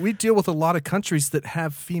race. we deal with a lot of countries that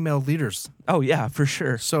have female leaders. Oh yeah, for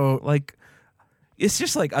sure. So, Like, it's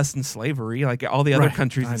just like us in slavery. Like all the other Right,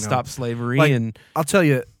 countries I that know. stopped slavery, like, and I'll tell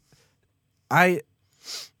you,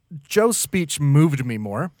 Joe's speech moved me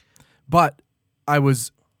more, but I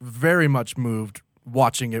was very much moved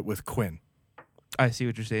watching it with Quinn. I see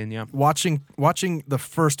what you're saying. Yeah, Watching the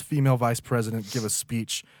first female vice president give a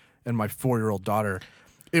speech and my 4-year-old daughter,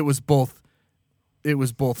 it was both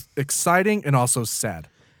exciting and also sad.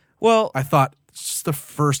 well, I thought, it's just the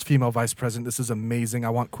first female vice president. This is amazing. I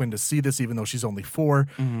want Quinn to see this, even though she's only 4.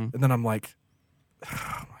 Mm-hmm. And then I'm like,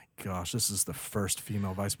 oh my gosh, this is the first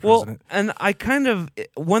female vice well, president. and I kind of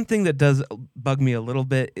one thing that does bug me a little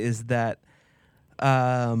bit is that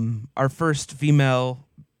our first female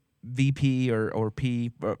VP or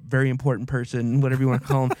P, very important person, whatever you want to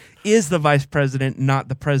call him, is the vice president, not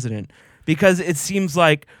the president. Because it seems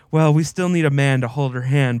like, well, we still need a man to hold her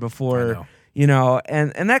hand I before, know. you know,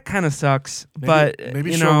 and that kind of sucks. But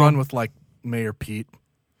maybe you she'll know, run with like Mayor Pete.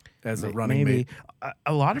 as a running maybe. mate.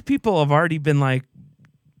 A lot of people have already been like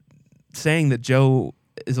saying that Joe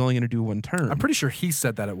is only going to do one term. I'm pretty sure he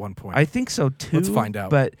said that at one point. I think so too. Let's find out.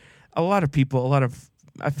 But a lot of people,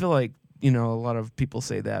 I feel like, a lot of people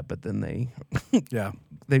say that, but then they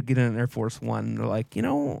get in Air Force One and they're like,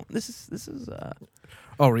 this is.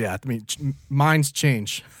 Oh yeah, I mean, minds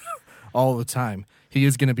change all the time. He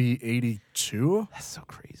is going to be 82. That's so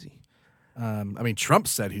crazy. I mean, Trump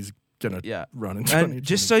said he's going to run in 2024. And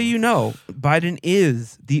just so you know, Biden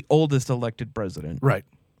is the oldest elected president. Right.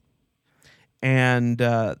 And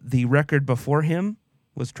the record before him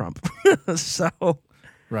was Trump. So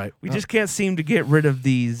right. We just can't seem to get rid of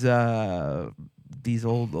these old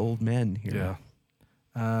men here.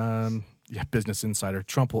 Yeah. Business Insider.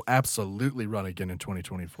 Trump will absolutely run again in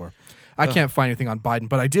 2024. I can't find anything on Biden,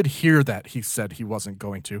 but I did hear that he said he wasn't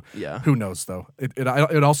going to. Yeah. Who knows though?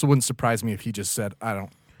 It also wouldn't surprise me if he just said I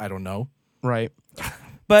don't know. Right.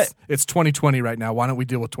 But it's 2020 right now. Why don't we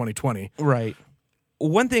deal with 2020? Right.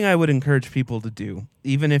 One thing I would encourage people to do,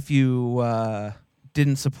 even if you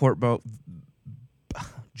didn't support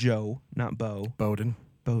Joe, not Bo. Bowden.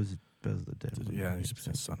 Bo's the devil. Yeah, he's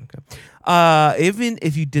his son. Okay. Even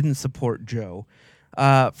if you didn't support Joe,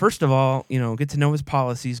 first of all, get to know his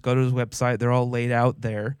policies. Go to his website; they're all laid out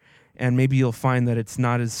there, and maybe you'll find that it's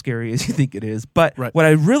not as scary as you think it is. But what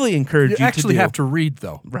I really encourage you actually to do, have to read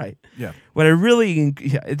though. Right. Yeah. What I really,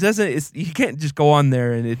 it doesn't. You can't just go on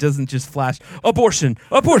there and it doesn't just flash abortion,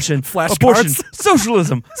 Flashcards?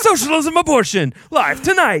 socialism, abortion, live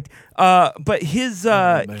tonight. But his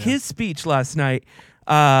speech last night.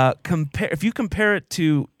 If you compare it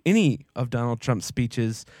to any of Donald Trump's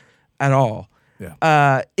speeches at all,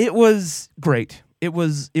 it was great. It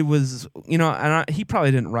was and he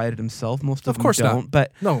probably didn't write it himself. Most of course them don't. not.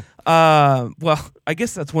 But no. Well, I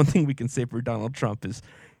guess that's one thing we can say for Donald Trump is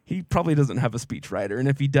he probably doesn't have a speechwriter, and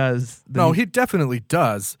if he does, then no, he definitely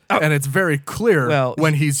does, and it's very clear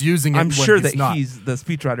when he's using it. I'm sure that not. the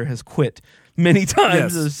speechwriter has quit many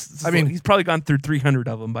times. Yes. I mean, he's probably gone through 300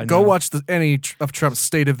 of them by now. Go watch any of Trump's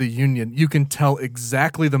State of the Union. You can tell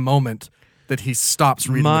exactly the moment that he stops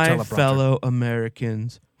reading the teleprompter. My fellow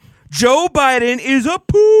Americans, Joe Biden is a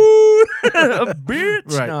poo, a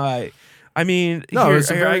bitch. Right. No, I mean, no,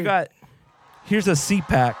 here's a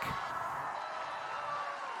CPAC.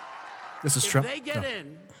 This is Trump. If they get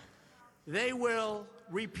in, they will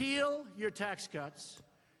repeal your tax cuts.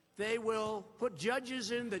 They will put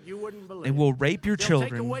judges in that you wouldn't believe. They will rape your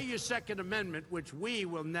children. They'll take away your Second Amendment, which we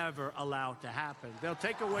will never allow to happen. They'll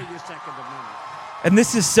take away your Second Amendment. And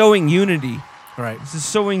this is sowing unity. Right. This is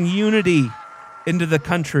sowing unity into the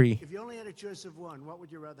country. If you only had a choice of one, what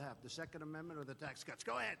would you rather have, the Second Amendment or the tax cuts?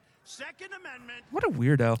 Go ahead. Second Amendment. What a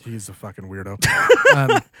weirdo. He's a fucking weirdo.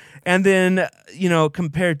 And then,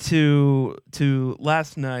 compared to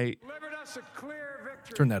last night. Delivered us a clear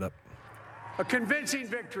victory. Turn that up. A convincing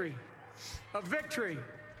victory. A victory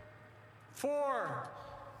for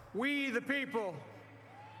we the people.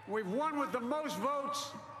 We've won with the most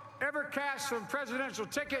votes ever cast for a presidential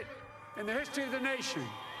ticket in the history of the nation.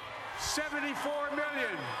 74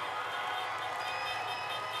 million.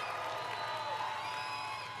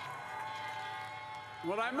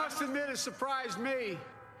 What I must admit has surprised me.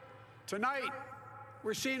 Tonight,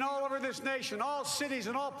 we're seeing all over this nation, all cities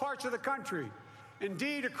and all parts of the country,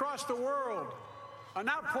 indeed across the world, an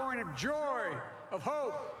outpouring of joy, of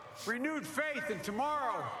hope, renewed faith in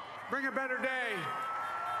tomorrow. Bring a better day.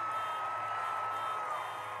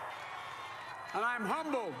 And I'm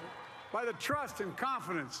humbled by the trust and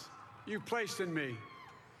confidence you've placed in me.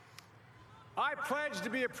 I pledge to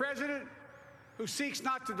be a president who seeks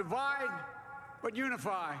not to divide, but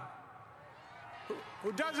unify.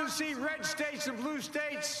 Who doesn't see red states and blue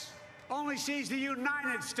states, only sees the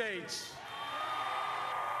United States.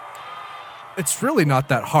 It's really not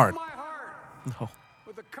that hard. My heart, No.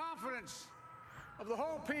 with the confidence of the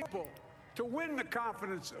whole people, to win the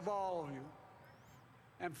confidence of all of you.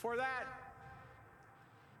 And for that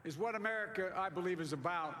is what America, I believe, is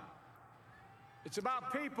about. It's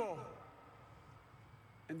about people.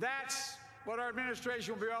 And that's what our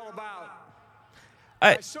administration will be all about.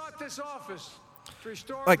 I sought this office to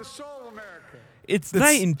restore the soul of America. It's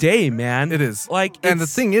night and day, man. It is. And the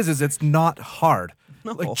thing is it's not hard.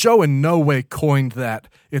 No. Like, Joe in no way coined that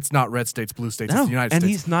it's not red states, blue states, it's the United States. And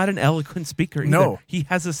he's not an eloquent speaker either. No. He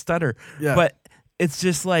has a stutter. Yeah. But it's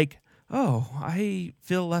just like, I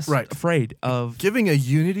feel less afraid of... Giving a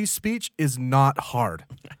unity speech is not hard.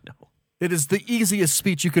 I know. It is the easiest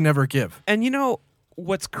speech you can ever give. And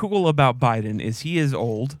what's cool about Biden is he is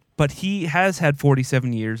old, but he has had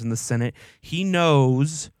 47 years in the Senate. He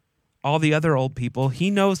knows all the other old people. He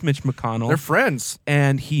knows Mitch McConnell. They're friends.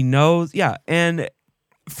 And he knows, and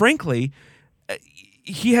frankly,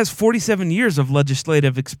 he has 47 years of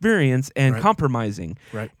legislative experience and compromising.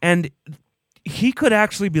 Right. And he could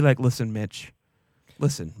actually be like, listen, Mitch,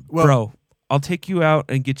 bro, I'll take you out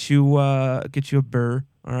and get you a burr.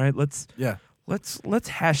 All right, let's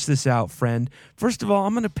hash this out, friend. First of all,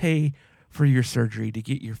 I'm going to pay for your surgery to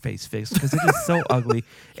get your face fixed because it is so ugly.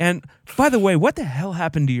 And by the way, what the hell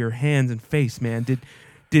happened to your hands and face, man?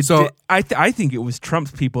 I think it was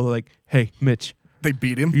Trump's people like, hey, Mitch, they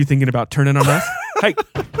beat him. Are you thinking about turning on us? Hey,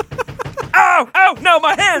 ow, no,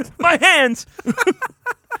 my hands.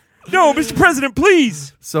 No, Mr. President,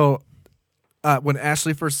 please. So when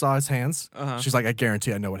Ashley first saw his hands, she's like, I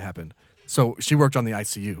guarantee I know what happened. So she worked on the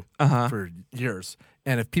ICU for years.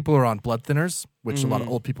 And if people are on blood thinners, which a lot of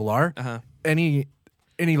old people are, any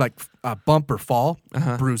like bump or fall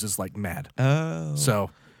bruises like mad. Oh.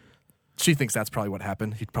 So she thinks that's probably what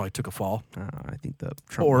happened. He probably took a fall. I think the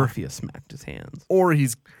Trump mafia smacked his hands. Or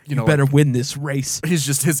he's, you better win this race. He's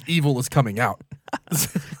just, his evil is coming out.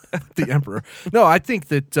 The emperor. No, I think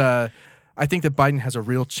that Biden has a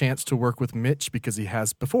real chance to work with Mitch because he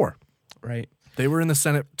has before. Right. They were in the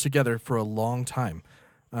Senate together for a long time.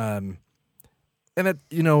 And it,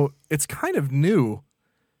 it's kind of new.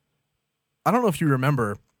 I don't know if you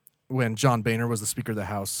remember when John Boehner was the Speaker of the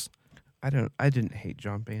House. I didn't hate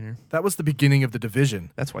John Boehner. That was the beginning of the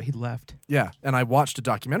division. That's why he left. Yeah, and I watched a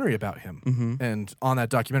documentary about him. Mm-hmm. And on that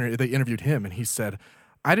documentary, they interviewed him, and he said,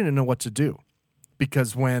 I didn't know what to do.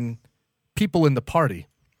 Because when people in the party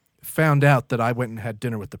found out that I went and had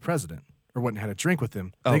dinner with the president, or went and had a drink with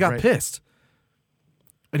him, they got pissed.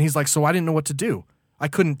 And he's like, so I didn't know what to do. I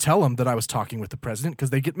couldn't tell them that I was talking with the president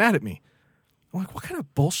because they get mad at me. I'm like, what kind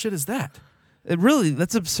of bullshit is that?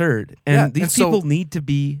 That's absurd. And these people need to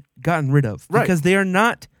be gotten rid of because they're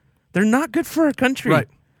not good for our country. Right.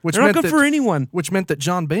 They're not good for anyone. Which meant that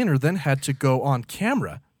John Boehner then had to go on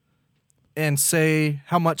camera and say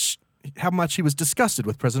how much he was disgusted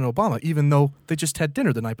with President Obama, even though they just had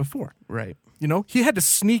dinner the night before. Right. He had to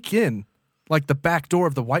sneak in like the back door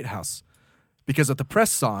of the White House because if the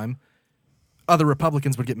press saw him, other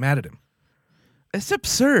Republicans would get mad at him. It's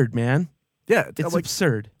absurd, man. Yeah. It's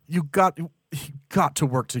absurd. You got to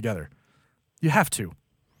work together. You have to.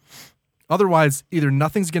 Otherwise, either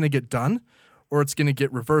nothing's going to get done or it's going to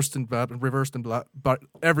get reversed and but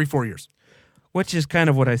every 4 years. Which is kind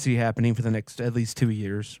of what I see happening for the next at least 2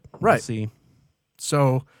 years. Right. We'll see.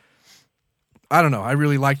 So, I don't know. I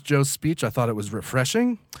really liked Joe's speech. I thought it was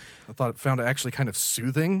refreshing. I found it actually kind of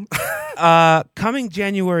soothing. Coming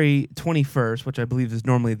January 21st, which I believe is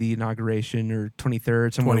normally the inauguration, or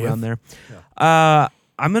 23rd, somewhere 20th. around there. Yeah.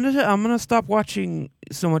 I'm gonna stop watching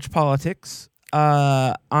so much politics.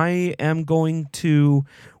 I am going to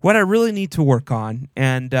what I really need to work on,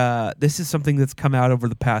 and this is something that's come out over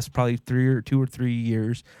the past probably 2 or 3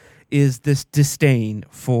 years, is this disdain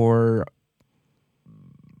for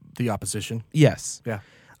the opposition. Yes. Yeah.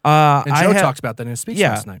 And Joe talks about that in his speech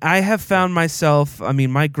last night. I have found myself. I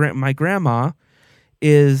mean, my grandma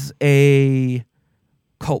is a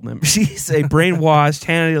cult member. She's a brainwashed,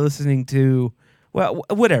 Hannity listening to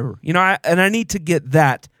whatever, I need to get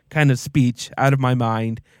that kind of speech out of my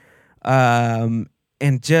mind, and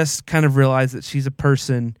just kind of realize that she's a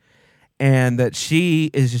person, and that she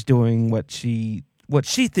is just doing what she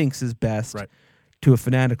thinks is best, to a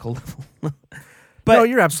fanatical level. But no,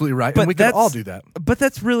 you're absolutely right, and we can all do that. But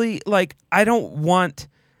that's really like I don't want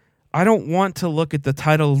to look at the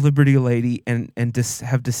title Liberty Lady and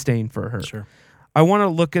have disdain for her. Sure. I want to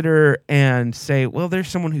look at her and say, well, there's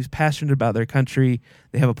someone who's passionate about their country.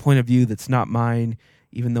 They have a point of view that's not mine,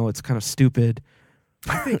 even though it's kind of stupid.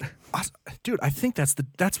 I think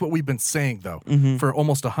that's what we've been saying though for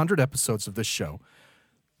almost 100 episodes of this show.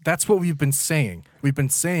 That's what we've been saying. We've been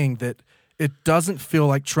saying that it doesn't feel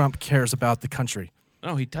like Trump cares about the country.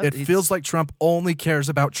 No, he does. It feels like Trump only cares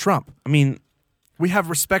about Trump. I mean, we have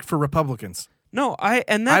respect for Republicans. No, I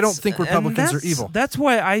don't think Republicans are evil. That's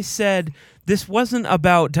why I said this wasn't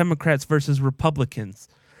about Democrats versus Republicans.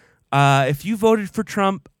 If you voted for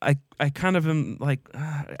Trump, I kind of am like,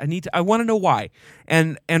 I want to know why.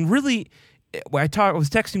 And really, I was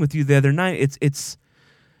texting with you the other night. It's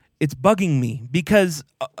bugging me because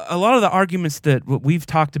a lot of the arguments that we've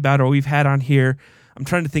talked about or we've had on here, I'm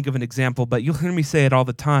trying to think of an example, but you'll hear me say it all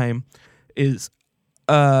the time, is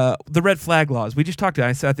the red flag laws. We just talked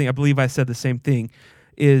about it. I believe I said the same thing,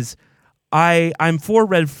 is I'm for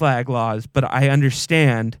red flag laws, but I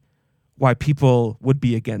understand why people would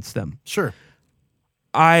be against them. Sure.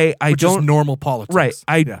 Which is normal politics. Right.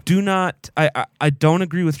 I do not I don't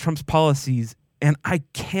agree with Trump's policies and I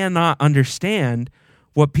cannot understand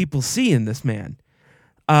what people see in this man.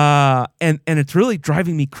 And it's really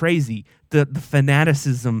driving me crazy. The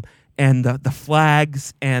fanaticism and the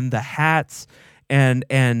flags and the hats and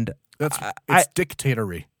it's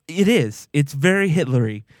dictatory. It is. It's very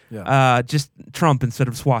Hitlery. Yeah. Just Trump instead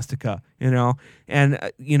of swastika, And,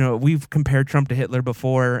 we've compared Trump to Hitler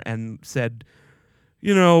before and said,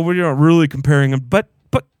 we're not really comparing him. But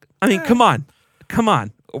I mean, come on.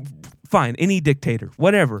 Fine, any dictator,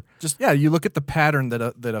 whatever. Just you look at the pattern that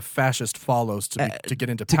a fascist follows to get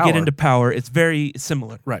into power. To get into power, it's very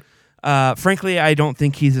similar. Right. Frankly, I don't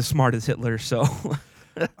think he's as smart as Hitler, so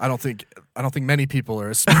I don't think many people are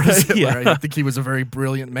as smart as Hitler. Yeah. I think he was a very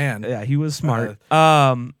brilliant man. Yeah, he was smart.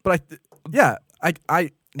 But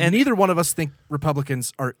neither one of us think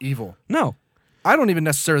Republicans are evil. No. I don't even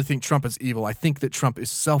necessarily think Trump is evil. I think that Trump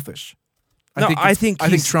is selfish. I think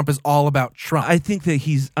Trump is all about Trump. I think that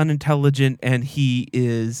he's unintelligent and he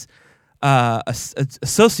is a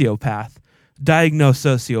sociopath, diagnosed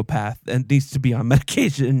sociopath, and needs to be on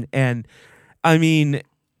medication. And I mean,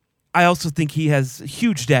 I also think he has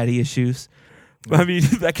huge daddy issues. I mean,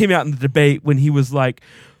 that came out in the debate when he was like,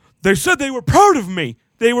 "They said they were proud of me.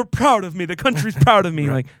 They were proud of me. The country's proud of me."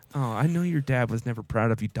 Right. Like, oh, I know your dad was never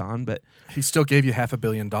proud of you, Don, but he still gave you $500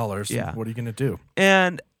 million. Yeah. What are you going to do?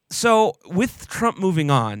 And so with Trump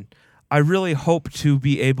moving on, I really hope to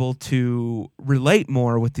be able to relate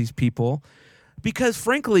more with these people because,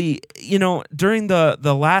 frankly, during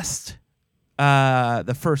the last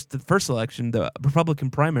the first election, the Republican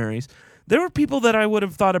primaries, there were people that I would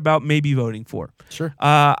have thought about maybe voting for. Sure.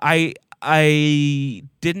 I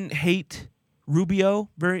didn't hate Rubio.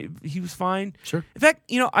 He was fine. Sure. In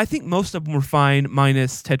fact, I think most of them were fine,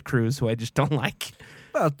 minus Ted Cruz, who I just don't like.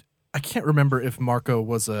 Well, I can't remember if Marco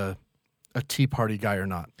was a Tea Party guy or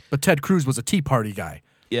not, but Ted Cruz was a Tea Party guy.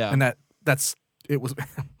 Yeah, and that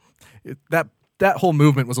whole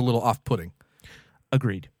movement was a little off-putting.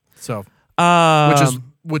 Agreed. So,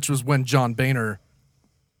 which was when John Boehner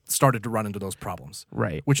started to run into those problems.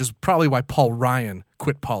 Right. Which is probably why Paul Ryan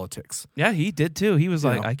quit politics. Yeah, he did too. He was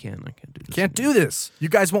like, I can't do this. Can't do this. You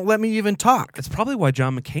guys won't let me even talk. That's probably why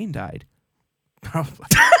John McCain died. Probably.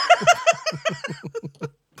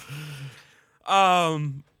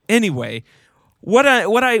 Anyway, what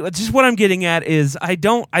I'm getting at is I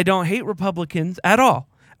don't hate Republicans at all.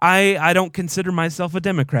 I don't consider myself a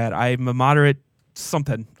Democrat. I'm a moderate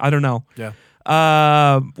something. I don't know. Yeah.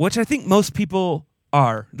 Which I think most people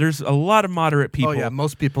are. There's a lot of moderate people. Oh yeah,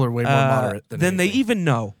 most people are way more moderate than they even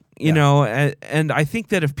know. You know, and I think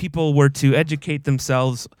that if people were to educate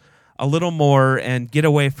themselves a little more and get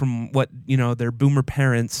away from what their boomer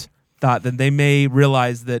parents thought, then they may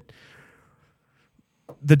realize that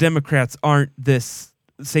the Democrats aren't this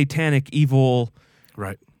satanic evil.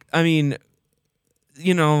 Right. I mean,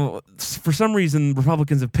 for some reason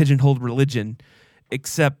Republicans have pigeonholed religion,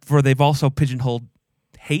 except for they've also pigeonholed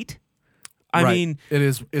hate. I mean,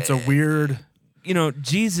 it's a weird.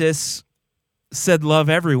 Jesus said love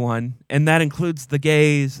everyone, and that includes the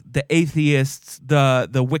gays, the atheists, the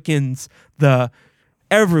Wiccans, the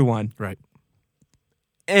everyone. Right.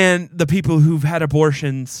 And the people who've had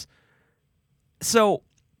abortions. So,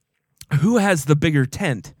 who has the bigger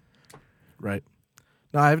tent? Right.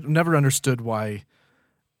 Now, I've never understood why,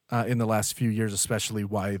 in the last few years especially,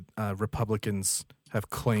 why Republicans have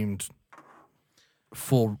claimed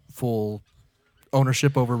full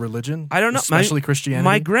ownership over religion. I don't know. Especially Christianity.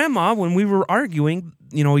 My grandma, when we were arguing,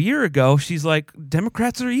 a year ago, she's like,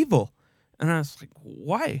 Democrats are evil. And I was like,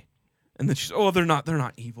 why? And then she's, they're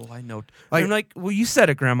not evil. I know. I'm like, well, you said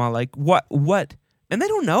it, Grandma. Like, what? And they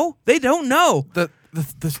don't know. They don't know.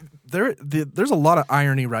 There's a lot of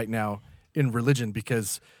irony right now in religion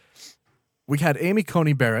because we had Amy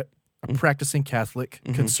Coney Barrett, a practicing Catholic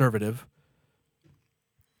conservative,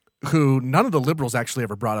 who none of the liberals actually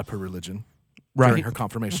ever brought up her religion during her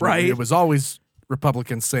confirmation. Right. It was always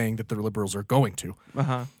Republicans saying that the liberals are going to.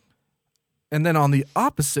 Uh-huh. And then on the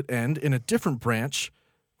opposite end, in a different branch,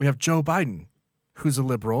 we have Joe Biden, who's a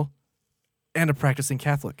liberal and a practicing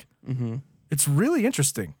Catholic. Mm-hmm. It's really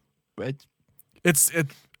interesting. Right. It's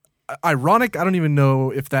ironic. I don't even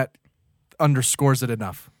know if that underscores it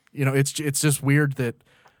enough. It's just weird that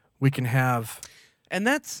we can have, and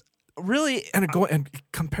that's really and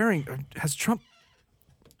comparing. Has Trump?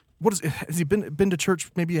 Has he been to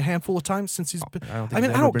church maybe a handful of times since he's been? I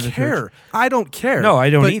don't care. I don't care. No, I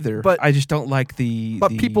don't either. But I just don't like the.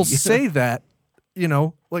 But people say that,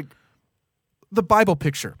 like the Bible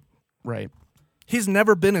picture. Right. He's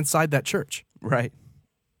never been inside that church. Right.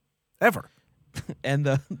 Ever. And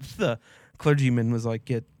the clergyman was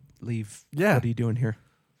like, leave. Yeah. What are you doing here?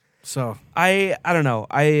 So I don't know.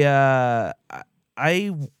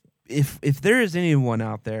 If there is anyone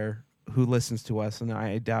out there who listens to us, and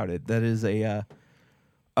I doubt it, that is a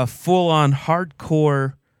full on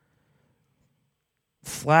hardcore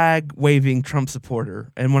flag waving Trump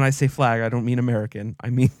supporter. And when I say flag, I don't mean American. I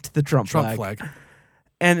mean the Trump flag.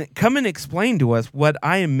 And come and explain to us what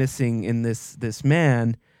I am missing in this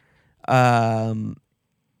man. And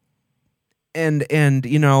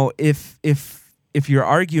you know, if your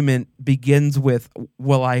argument begins with,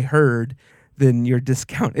 well, I heard, then you're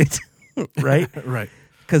discounted, right? Right.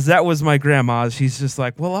 Because that was my grandma. She's just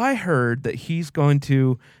like, well, I heard that he's going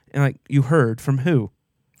to, and like, you heard from who?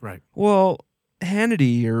 Right. Well,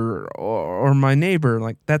 Hannity or my neighbor.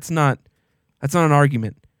 Like, that's not an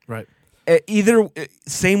argument. Right.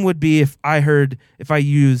 Same would be if I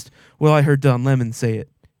used, well, I heard Don Lemon say it.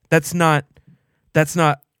 That's not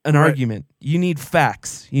an argument. You need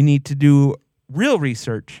facts. You need to do real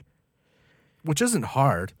research. Which isn't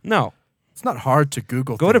hard. No. It's not hard to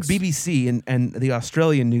Google Go things. to BBC and the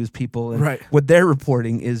Australian news people, and Right. what they're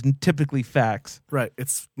reporting is typically facts. Right.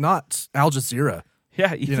 It's not Al Jazeera.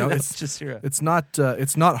 Yeah, You know, it's just It's not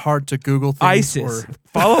hard to Google things. ISIS. Or,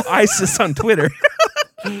 Follow ISIS on Twitter.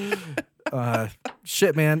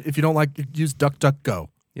 shit, man. If you don't like, use DuckDuckGo.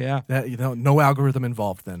 Yeah. No algorithm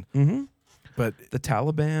involved then. Mm-hmm. But the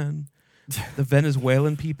Taliban, the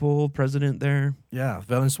Venezuelan people, president there. Yeah,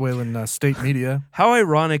 Venezuelan state media. How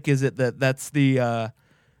ironic is it that that's the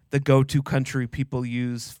go-to country people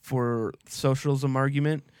use for socialism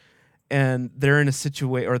argument, and they're in a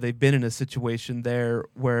situation, or they've been in a situation there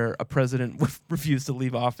where a president refused to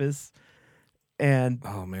leave office, and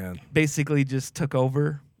basically just took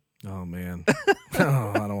over. Oh man,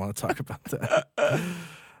 I don't want to talk about that.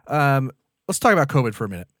 Let's talk about COVID for a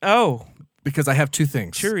minute. Oh, because I have two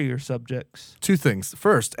things. Cheerier subjects. Two things.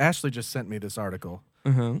 First, Ashley just sent me this article.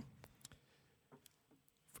 Uh-huh.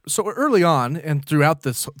 So early on, and throughout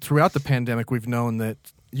the pandemic, we've known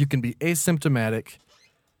that you can be asymptomatic,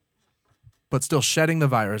 but still shedding the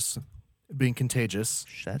virus, being contagious.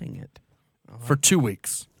 Shedding it. For 2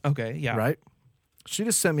 weeks. Okay, yeah. Right? She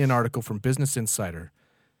just sent me an article from Business Insider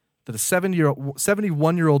that a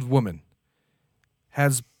 71-year-old woman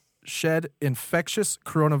has shed infectious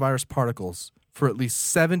coronavirus particles for at least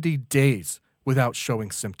 70 days without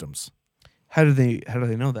showing symptoms. How do they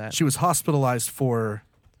know that? She was hospitalized for,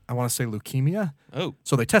 I want to say, leukemia. Oh.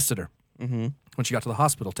 So they tested her. Mm-hmm. When she got to the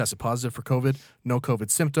hospital, tested positive for COVID, no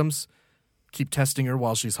COVID symptoms. Keep testing her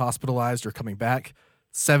while she's hospitalized or coming back.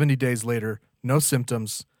 70 days later, no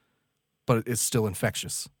symptoms, but it's still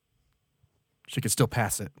infectious. She could still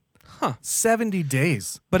pass it. Huh. 70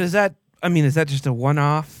 days. But is that just a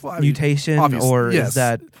one-off mutation, or yes. is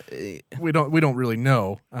that we don't really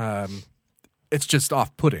know? It's just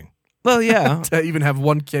off-putting. Well, yeah. To even have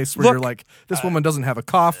one case where you're like, this woman doesn't have a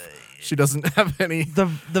cough, she doesn't have any. The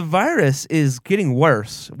virus is getting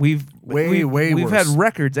worse. We've worse. had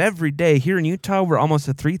records every day here in Utah. We're almost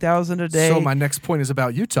at 3,000 a day. So my next point is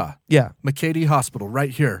about Utah. Yeah, McCady Hospital,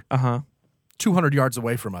 right here. 200 yards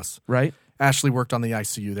away from us. Right. Ashley worked on the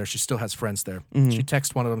ICU there. She still has friends there. Mm-hmm. She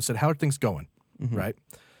texted one of them and said, how are things going? Mm-hmm. Right?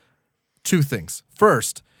 Two things.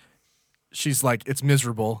 First, she's like, it's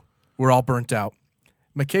miserable. We're all burnt out.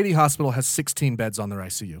 McCady Hospital has 16 beds on their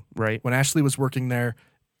ICU. Right. When Ashley was working there,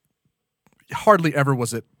 hardly ever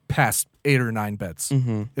was it past 8 or 9 beds.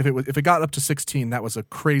 Mm-hmm. If it got up to 16, that was a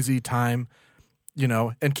crazy time. You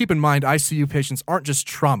know, and keep in mind, ICU patients aren't just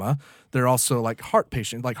trauma. They're also like heart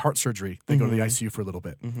patients, like heart surgery. They go to the ICU for a little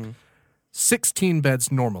bit. 16 beds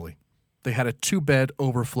normally. They had a 2-bed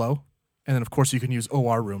overflow. And then, of course, you can use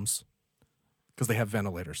OR rooms because they have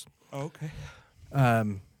ventilators. Oh,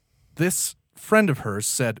 okay. This friend of hers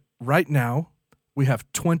said, right now, we have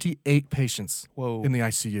 28 patients in the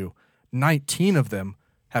ICU. 19 of them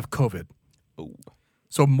have COVID. Oh.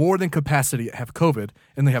 So more than capacity have COVID,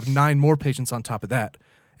 and they have 9 more patients on top of that.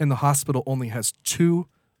 And the hospital only has 2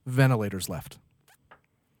 ventilators left.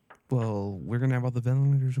 Well, we're going to have all the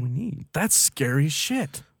ventilators we need. That's scary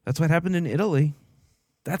shit. That's what happened in Italy.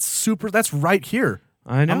 That's right here.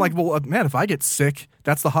 I know. I'm like, well, man, if I get sick,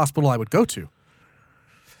 that's the hospital I would go to.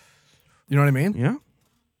 You know what I mean? Yeah.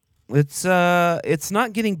 It's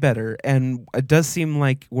not getting better, and it does seem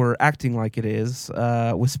like we're acting like it is,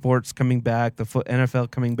 with sports coming back, the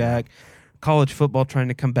NFL coming back, college football trying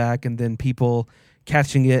to come back, and then people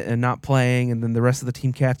catching it and not playing, and then the rest of the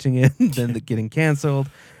team catching it, and then getting canceled.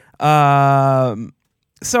 So I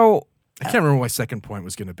can't remember what my second point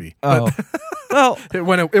was going to be. Oh, well, it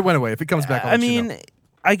went away. If it comes back, I'll let you know.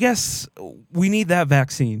 I guess we need that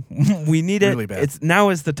vaccine. We need it. Really bad. Now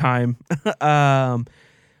is the time.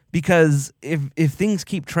 because if things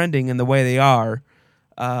keep trending in the way they are,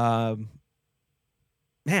 man,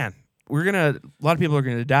 a lot of people are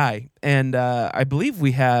gonna die, and I believe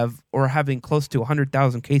we have or are having close to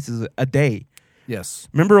 100,000 cases a day. Yes.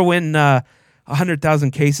 Remember when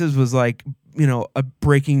 100,000 cases was like, a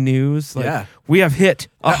breaking news? Like, yeah. We have hit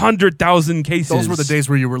 100,000 cases. Those were the days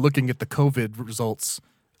where you were looking at the COVID results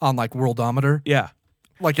on like Worldometer. Yeah.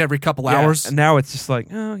 Like every couple hours. And now it's just like,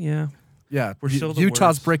 oh, yeah. Yeah. We're still the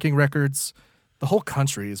Utah's worst. breaking records. The whole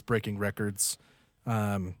country is breaking records.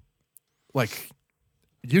 Like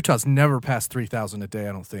Utah's never passed 3,000 a day,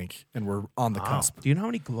 I don't think. And we're on the cusp. Do you know how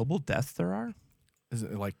many global deaths there are? Is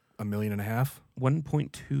it like 1.5 million?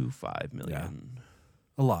 1.25 million. Yeah.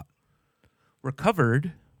 A lot.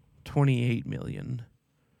 Recovered, 28 million.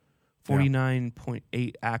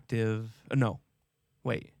 49.8 active. No,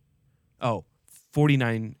 wait. Oh,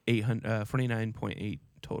 49.8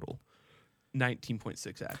 total.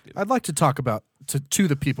 19.6 active. I'd like to talk about to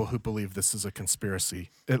the people who believe this is a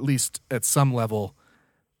conspiracy. At least at some level,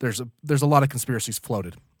 there's a lot of conspiracies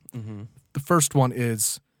floated. Mm-hmm. The first one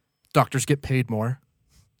is doctors get paid more.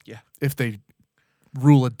 Yeah. If they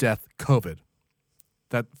rule a death COVID.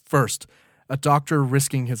 That first, a doctor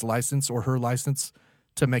risking his license or her license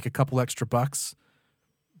to make a couple extra bucks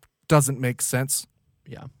doesn't make sense.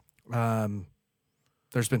 Yeah.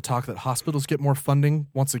 There's been talk that hospitals get more funding.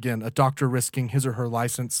 Once again, a doctor risking his or her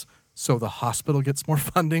license so the hospital gets more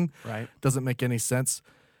funding. Right. Doesn't make any sense.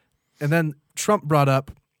 And then Trump brought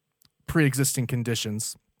up pre-existing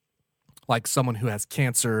conditions, like someone who has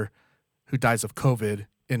cancer, who dies of COVID.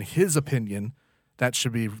 In his opinion, that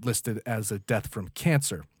should be listed as a death from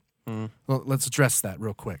cancer. Mm. Well, let's address that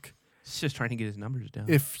real quick. He's just trying to get his numbers down.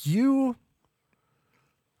 If you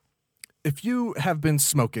have been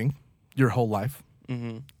smoking your whole life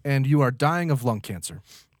mm-hmm. and you are dying of lung cancer,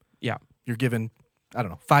 yeah, you're given,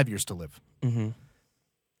 5 years to live, mm-hmm.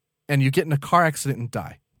 and you get in a car accident and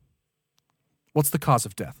die, what's the cause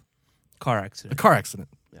of death? Car accident. A car accident.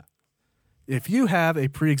 Yeah. If you have a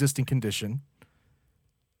pre-existing condition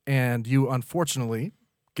and you unfortunately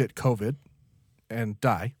get COVID and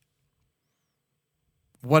die,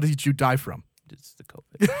 what did you die from? It's the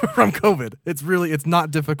COVID. From COVID. It's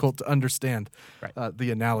not difficult to understand right.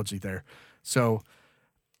 The analogy there. So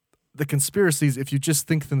the conspiracies, if you just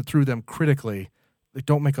think through them critically, they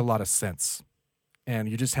don't make a lot of sense. And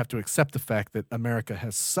you just have to accept the fact that America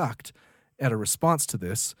has sucked at a response to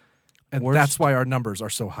this. And that's why our numbers are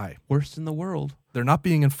so high. Worst in the world. They're not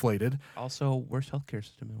being inflated. Also, worst healthcare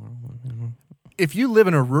system in the world. If you live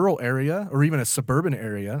in a rural area or even a suburban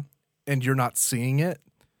area and you're not seeing it,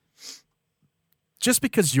 just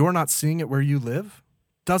because you're not seeing it where you live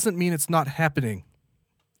doesn't mean it's not happening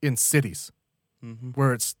in cities mm-hmm.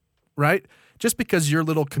 where it's, right? Just because your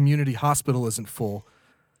little community hospital isn't full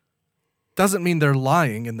doesn't mean they're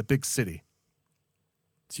lying in the big city.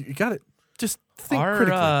 So you got to just think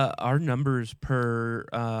critically. Our numbers per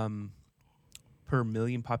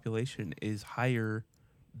million population is higher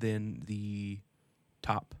than the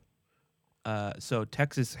top. So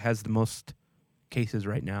Texas has the most cases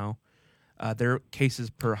right now. Their cases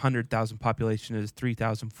per 100,000 population is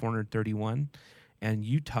 3,431, and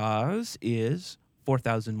Utah's is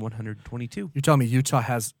 4,122. You're telling me Utah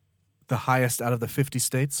has the highest out of the 50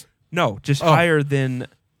 states? No, just higher than.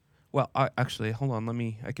 Well, actually, hold on.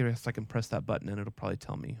 I guess I can press that button and it'll probably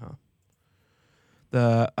tell me,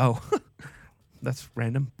 huh? That's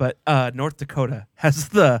random. But North Dakota has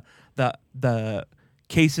the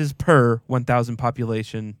cases per 1,000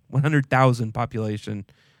 population, 100,000 population.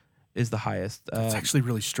 Is the highest. It's actually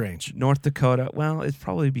really strange. North Dakota, well, it's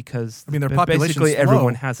probably because their population's basically low.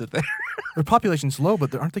 everyone has it there. Their population's low,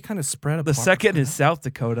 but aren't they kind of spread apart? The second is South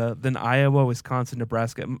Dakota, then Iowa, Wisconsin,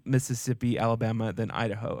 Nebraska, Mississippi, Alabama, then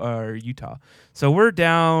Idaho or Utah. So we're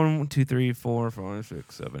down 1, 2, 3, 4, 5,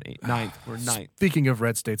 6, 7, 8, 9th. We're 9th. Speaking of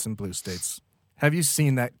red states and blue states, have you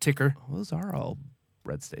seen that ticker? Well, those are all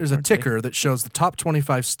red states. There's a ticker that shows the top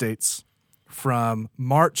 25 states from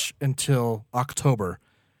March until October.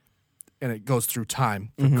 And it goes through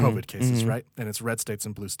time for COVID cases, right? And it's red states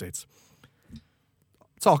and blue states.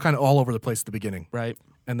 It's all kind of all over the place at the beginning. Right.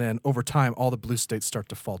 And then over time, all the blue states start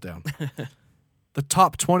to fall down. The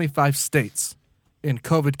top 25 states in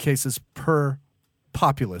COVID cases per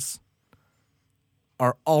populace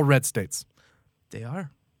are all red states. They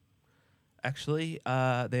are. Actually,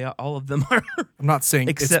 all of them are. I'm not saying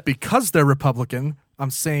it's because they're Republican.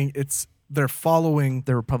 I'm saying they're following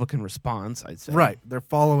the Republican response, I'd say. Right. They're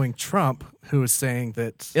following Trump, who is saying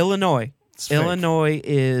that Illinois fake.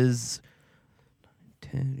 Is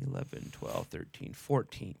 10, 11, 12, 13,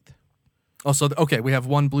 14th. Oh, so, okay, we have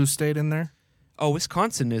one blue state in there? Oh,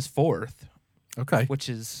 Wisconsin is 4th, Okay. which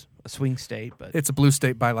is a swing state, but It's a blue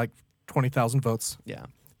state by like 20,000 votes. yeah.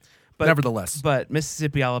 Nevertheless. But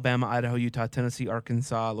Mississippi, Alabama, Idaho, Utah, Tennessee,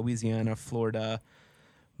 Arkansas, Louisiana, Florida,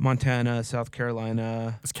 Montana, South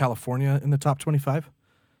Carolina. Is California in the top 25?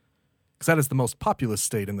 Because that is the most populous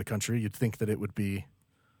state in the country. You'd think that it would be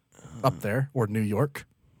up there. Or New York.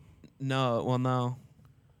 No, well, no.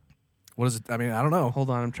 What is it? I mean, I don't know. Hold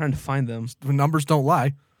on, I'm trying to find them. The numbers don't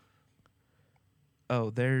lie. Oh,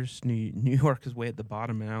 there's New York is way at the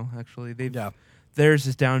bottom now. Actually, Yeah. theirs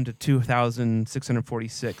is down to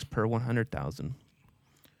 2,646 per 100,000.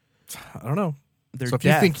 I don't know. Their So if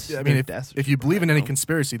deaths, you think, I mean, their deaths if you believe in any know.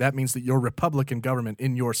 conspiracy, that means that your Republican government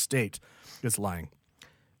in your state is lying.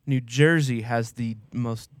 New Jersey has the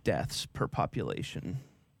most deaths per population.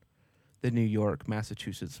 The New York,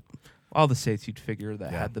 Massachusetts, all the states you'd figure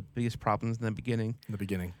that had the biggest problems in the beginning. In the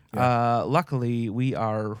beginning. Luckily, we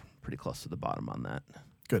are pretty close to the bottom on that.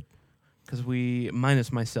 Good. Because we,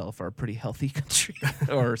 minus myself, are a pretty healthy country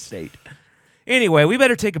or state. Anyway, we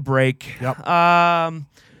better take a break. Yep.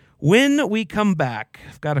 When we come back,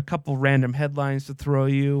 I've got a couple random headlines to throw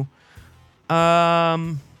you.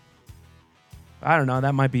 I don't know.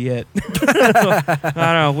 That might be it. I don't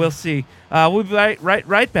know. We'll see. We'll be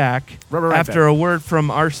right back after a word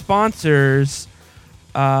from our sponsors.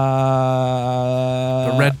 The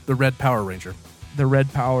Red Power Ranger. The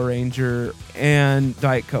Red Power Ranger and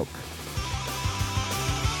Diet Coke.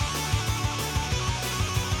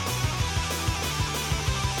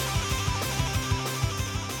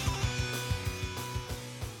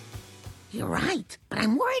 You're right, but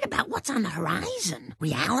I'm worried about what's on the horizon.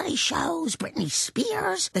 Reality shows, Britney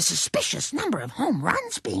Spears, the suspicious number of home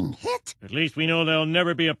runs being hit. At least we know there'll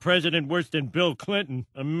never be a president worse than Bill Clinton.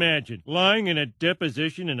 Imagine, lying in a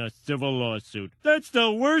deposition in a civil lawsuit. That's the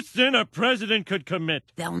worst sin a president could commit.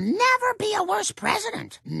 There'll never be a worse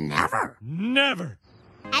president. Never. Never.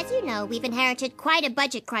 As you know, we've inherited quite a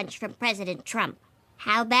budget crunch from President Trump.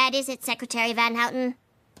 How bad is it, Secretary Van Houten?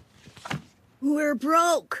 We're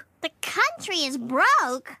broke. The country is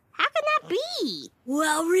broke? How can that be?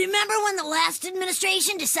 Well, remember when the last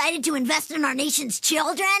administration decided to invest in our nation's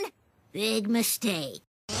children? Big mistake.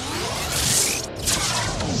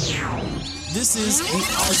 This is the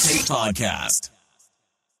Our Take Podcast.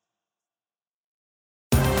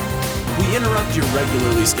 We interrupt your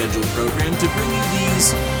regularly scheduled program to bring you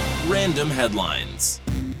these random headlines.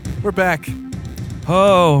 We're back.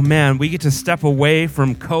 Oh, man, we get to step away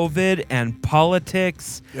from COVID and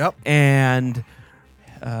politics. Yep. And,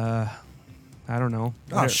 I don't know.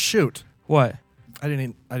 Oh, shoot. What? I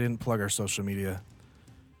didn't plug our social media.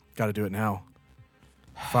 Got to do it now.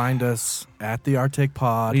 Find us at the Our Take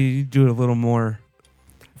Pod. You do it a little more.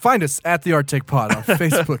 Find us at the Our Take Pod on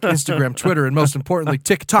Facebook, Instagram, Twitter, and most importantly,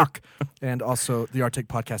 TikTok, and also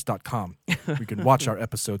theourtakepodcast.com. You can watch our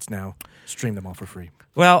episodes now, stream them all for free.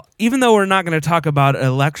 Well, even though we're not going to talk about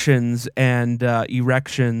elections and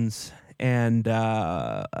erections and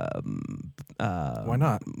Why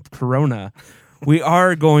not? Corona, we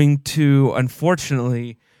are going to,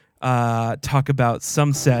 unfortunately, talk about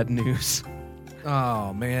some sad news.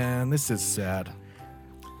 Oh, man, this is sad.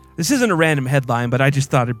 This isn't a random headline, but I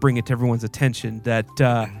just thought I'd bring it to everyone's attention that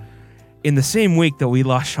in the same week that we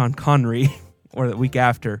lost Sean Connery, or the week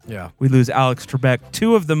after, we lose Alex Trebek,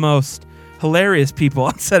 two of the most hilarious people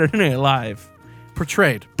on Saturday Night Live.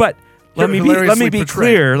 Portrayed. But let me be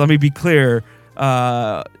clear. Let me be clear.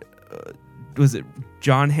 Was it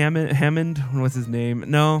John Hammond? What was his name?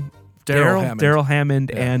 No. Daryl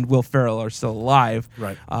Hammond and Will Ferrell are still alive.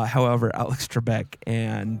 Right. However, Alex Trebek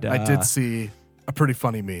and... I did see a pretty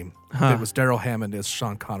funny meme. It was Daryl Hammond as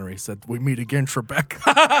Sean Connery said, "We meet again, Trebek."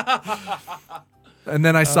 And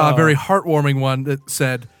then I saw a very heartwarming one that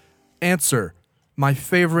said, "Answer, my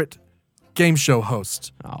favorite game show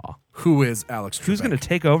host. Who is Alex Trebek?" Who's going to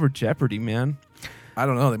take over Jeopardy, man? I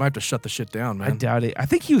don't know. They might have to shut the shit down, man. I doubt it. I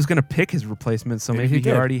think he was going to pick his replacement, so maybe he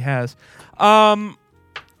did. already has.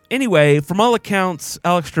 Anyway, from all accounts,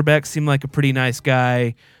 Alex Trebek seemed like a pretty nice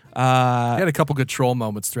guy. He had a couple good troll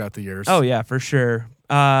moments throughout the years. Oh, yeah, for sure.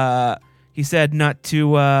 He said not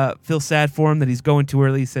to feel sad for him, that he's going too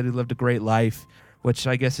early. He said he lived a great life, which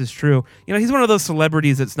I guess is true. You know, he's one of those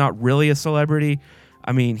celebrities that's not really a celebrity.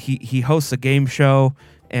 I mean, he hosts a game show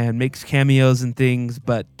and makes cameos and things,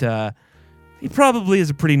 but he probably is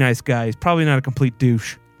a pretty nice guy. He's probably not a complete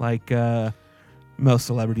douche like most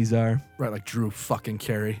celebrities are. Right, like Drew fucking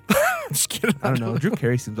Carey. Just kidding. I don't know. Drew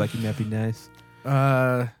Carey seems like he might be nice.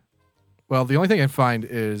 Well, the only thing I find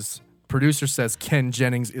is producer says Ken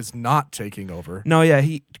Jennings is not taking over. No, yeah,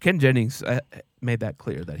 Ken Jennings made that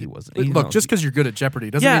clear that he wasn't. Look, just because you're good at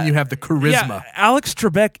Jeopardy doesn't mean you have the charisma. Yeah, Alex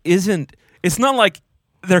Trebek isn't. It's not like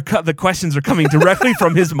the questions are coming directly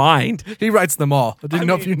from his mind. He writes them all. I didn't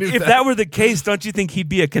know if you knew if that were the case, don't you think he'd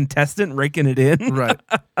be a contestant raking it in? Right.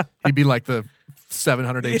 He'd be like the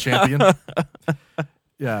 700-day champion.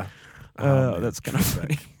 Yeah. Oh, that's kind of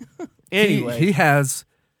funny. Anyway. He has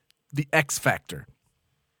the X factor.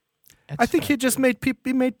 I think he just made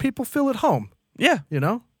people feel at home. Yeah. You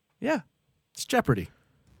know? Yeah. It's Jeopardy.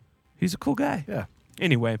 He's a cool guy. Yeah.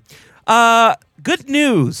 Anyway. Good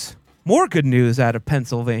news. More good news out of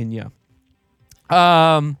Pennsylvania.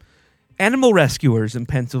 Animal rescuers in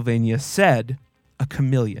Pennsylvania said a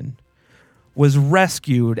chameleon was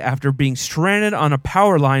rescued after being stranded on a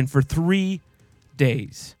power line for 3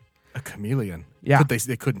 days. A chameleon? Yeah.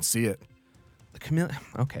 They couldn't see it. The chameleon?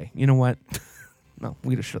 Okay. You know what? No,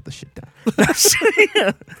 we gotta shut the shit down.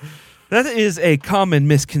 That is a common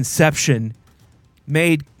misconception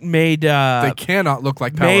made they cannot look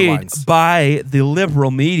like power lines by the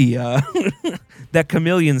liberal media that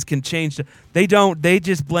chameleons can change. They don't. They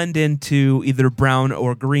just blend into either brown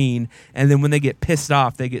or green, and then when they get pissed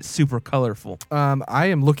off, they get super colorful. I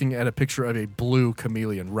am looking at a picture of a blue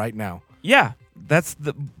chameleon right now. Yeah, that's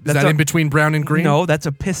Is that in between brown and green? No, that's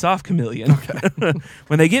a piss off chameleon. Okay.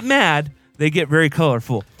 When they get mad, they get very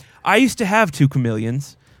colorful. I used to have 2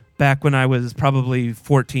 chameleons back when I was probably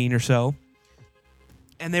 14 or so,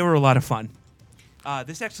 and they were a lot of fun.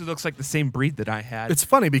 This actually looks like the same breed that I had. It's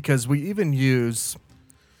funny because we even use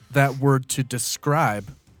that word to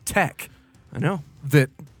describe tech. I know.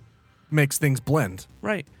 That makes things blend.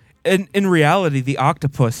 Right. In reality, the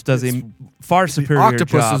octopus does a far superior job. The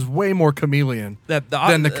octopus is way more chameleon than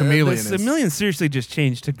the chameleon is. The chameleon seriously just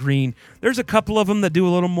changed to green. There's a couple of them that do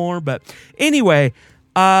a little more, but anyway,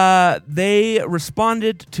 they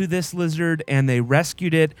responded to this lizard and they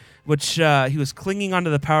rescued it, which he was clinging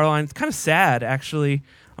onto the power line. It's kind of sad, actually.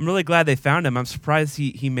 I'm really glad they found him. I'm surprised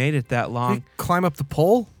he made it that long. Did he climb up the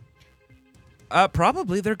pole?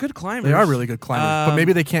 Probably. They're good climbers. They are really good climbers, but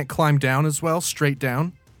maybe they can't climb down as well, straight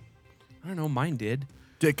down. I don't know. Mine did.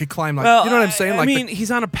 It could climb like, you know what I'm saying? I mean,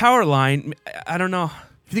 he's on a power line. I don't know.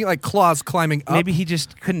 You think like claws climbing up? Maybe he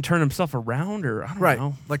just couldn't turn himself around, or I don't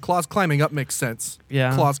know. Like claws climbing up makes sense.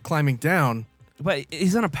 Yeah. Claws climbing down. But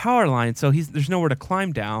he's on a power line, so there's nowhere to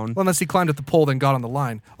climb down. Well, unless he climbed at the pole, then got on the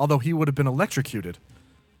line. Although he would have been electrocuted,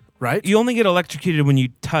 right? You only get electrocuted when you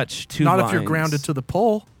touch 2 lines. Not if you're grounded to the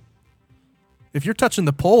pole. If you're touching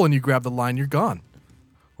the pole and you grab the line, you're gone.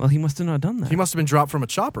 Well, he must have not done that. He must have been dropped from a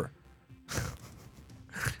chopper.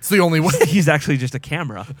 It's the only way. He's actually just a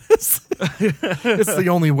camera. It's the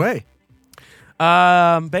only way.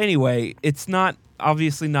 But anyway, it's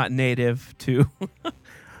obviously not native to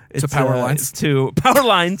power lines. To power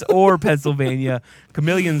lines or Pennsylvania.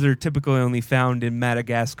 Chameleons are typically only found in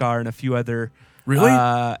Madagascar and a few other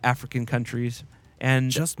African countries. And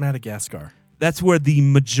just Madagascar. That's where the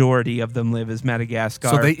majority of them live, is Madagascar.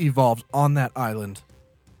 So they evolved on that island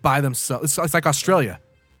by themselves. It's like Australia.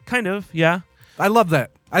 Kind of, yeah. I love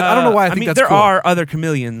that. I don't know why I think that's there cool. are other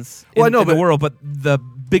chameleons in the world, but the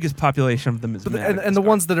biggest population of them is Madagascar. And the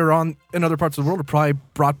ones that are in other parts of the world are probably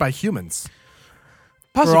brought by humans.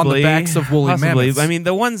 Possibly. Or on the backs of woolly mammoths. I mean,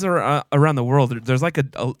 the ones that are around the world, there's like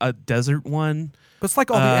a desert one. But it's like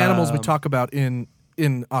all the animals we talk about in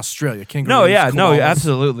Australia. Kangaroos, no, koalas.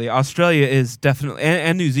 absolutely. Australia is definitely,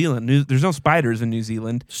 and New Zealand. There's no spiders in New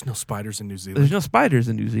Zealand. There's no spiders in New Zealand. There's no spiders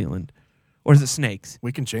in New Zealand. Or is it snakes?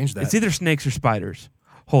 We can change that. It's either snakes or spiders.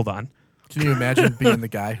 Hold on. Can you imagine being the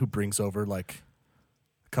guy who brings over like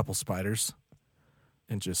a couple spiders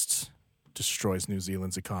and just destroys New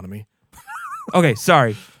Zealand's economy? Okay,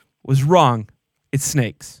 sorry. Was wrong. It's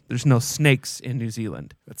snakes. There's no snakes in New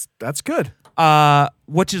Zealand. That's good.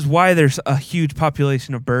 Which is why there's a huge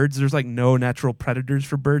population of birds. There's like no natural predators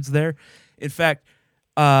for birds there. In fact,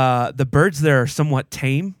 the birds there are somewhat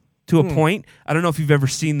tame to a point. I don't know if you've ever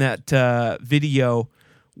seen that video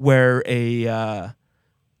where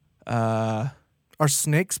are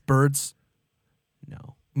snakes birds?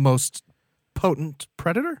 No. Most potent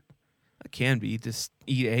predator? It can be. Just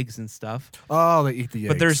eat eggs and stuff. Oh, they eat the eggs.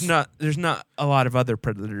 But there's not a lot of other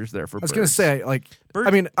predators there for birds. I was going to say, like, birds,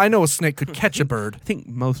 I mean, I know a snake could catch a bird. I think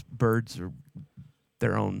most birds are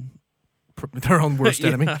their own worst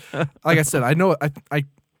enemy. Like I said, I know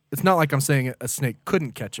it's not like I'm saying a snake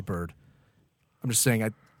couldn't catch a bird. I'm just saying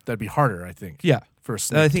that'd be harder, I think. Yeah. For a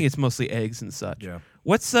snake. I think it's mostly eggs and such. Yeah.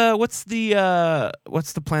 What's the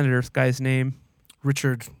planet Earth guy's name?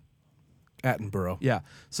 Richard Attenborough. Yeah.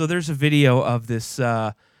 So there's a video of this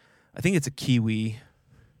I think it's a kiwi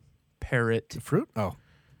parrot. The fruit? Oh.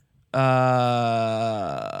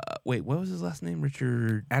 Wait, what was his last name?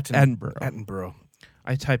 Richard Attenborough. Attenborough.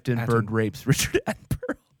 I typed in bird rapes. Richard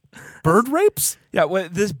Attenborough. Bird rapes? Yeah, well,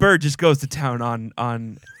 this bird just goes to town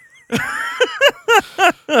on.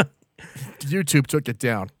 YouTube took it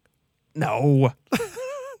down. No.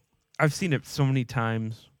 I've seen it so many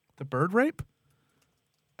times. The bird rape?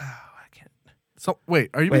 Oh, I can't. So wait,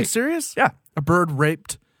 are you being serious? Yeah. A bird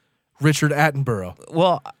raped Richard Attenborough.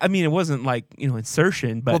 Well, I mean, it wasn't like,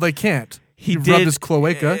 insertion, but well, they can't. He rubbed did his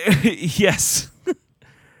cloaca. Yes.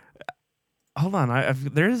 Hold on,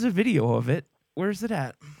 there's a video of it. Where's it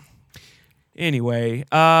at? Anyway,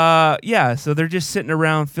 yeah. So they're just sitting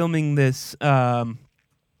around filming this. I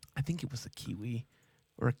think it was a kiwi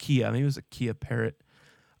or a Kia. Maybe it was a Kia parrot.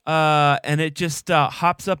 And it just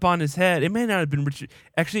hops up on his head. It may not have been Richard.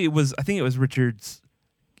 Actually, it was. I think it was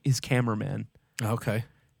his cameraman. Okay.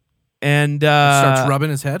 And starts rubbing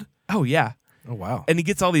his head. Oh yeah. Oh wow. And he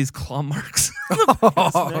gets all these claw marks.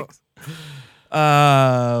 It's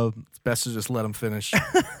best to just let him finish.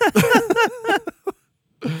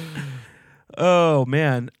 Oh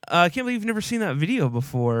man, I can't believe you've never seen that video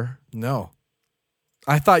before. No.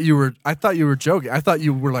 I thought you were joking. I thought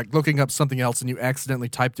you were like looking up something else and you accidentally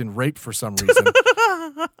typed in rape for some reason.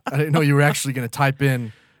 I didn't know you were actually going to type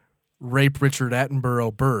in rape Richard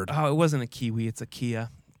Attenborough bird. Oh, it wasn't a kiwi, it's a Kia.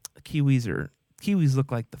 Kiwis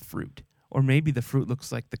look like the fruit. Or maybe the fruit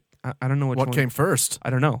looks like I don't know which one. What came first? I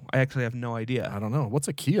don't know. I actually have no idea. I don't know. What's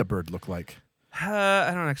a Kia bird look like?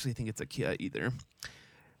 I don't actually think it's a Kia either.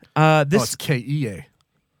 It's K-E-A.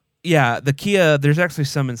 Yeah, the Kia, there's actually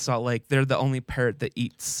some in Salt Lake. They're the only parrot that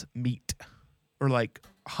eats meat or like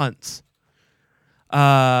hunts.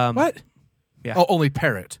 What? Yeah. Oh, only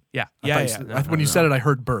parrot. Yeah. When you said it, I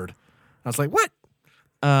heard bird. I was like, what?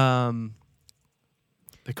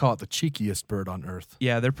 They call it the cheekiest bird on earth.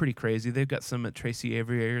 Yeah, they're pretty crazy. They've got some at Tracy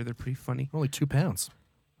every year. They're pretty funny. Only 2 pounds.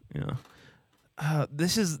 Yeah.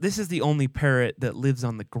 This is the only parrot that lives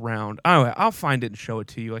on the ground. Anyway, I'll find it and show it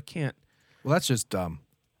to you. I can't. Well, that's just dumb.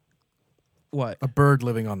 What? A bird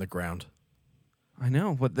living on the ground. I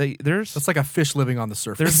know. But that's like a fish living on the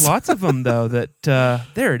surface. There's lots of them though. That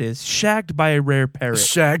there it is, shagged by a rare parrot.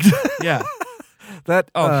 Shagged. Yeah.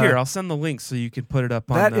 That. Here, I'll send the link so you can put it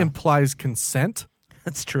up on. That implies consent.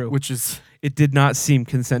 That's true. Which is. It did not seem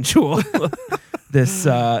consensual. This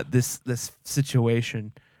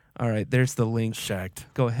situation. All right, there's the link. Shagged.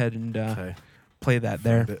 Go ahead and play that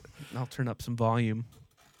there. I'll turn up some volume.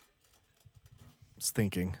 I was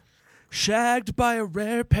thinking. Shagged by a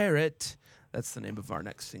rare parrot. That's the name of our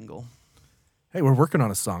next single. Hey, we're working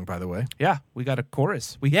on a song, by the way. Yeah, we got a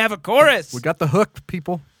chorus. We have a chorus. We got the hook,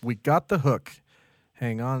 people. We got the hook.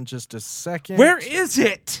 Hang on just a second. Where is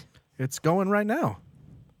it? It's going right now.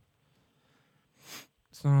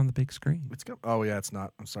 It's not on the big screen. Oh, yeah, it's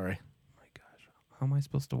not. I'm sorry. How am I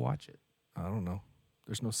supposed to watch it? I don't know.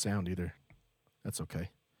 There's no sound either. That's okay.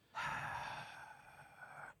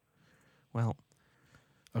 Well.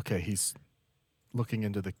 Okay, he's looking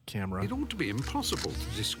into the camera. It ought to be impossible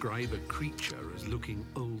to describe a creature as looking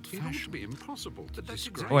old-fashioned. It ought to be impossible to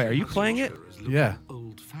describe. Wait, are you playing it? Yeah.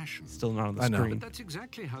 Old-fashioned. Still not on the I know. screen. But that's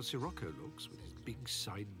exactly how Sirocco looks with his big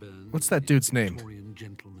sideburns. What's that dude's name? Victorian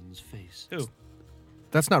gentleman's face. Who?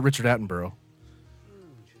 That's not Richard Attenborough.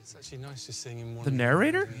 It's actually nice just seeing him. The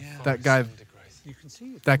narrator? That guy.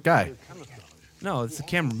 That guy. No, it's the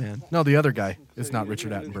cameraman. No, the other guy is not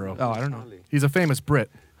Richard Attenborough. Oh, I don't know. He's a famous Brit.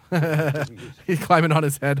 He's climbing on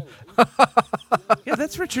his head. Yeah,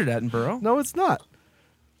 that's Richard Attenborough. No, it's not.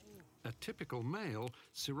 A typical male,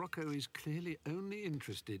 Sirocco is clearly only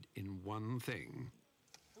interested in one thing.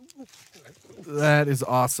 That is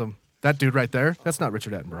awesome. That dude right there, that's not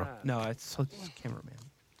Richard Attenborough. No, it's the cameraman.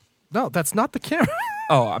 No, that's not the camera.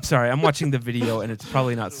 Oh, I'm sorry. I'm watching the video and it's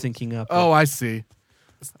probably not syncing up. Oh, I see.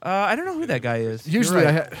 I don't know who that guy is. Usually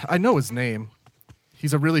You're right. I know his name.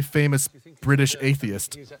 He's a really famous British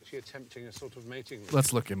atheist. He's actually attempting a sort of mating.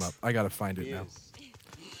 Let's look him up. I gotta find it now.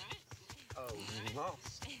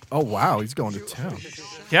 Oh wow, he's going to town.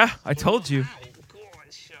 Yeah, I told you.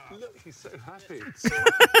 Look, he's so happy.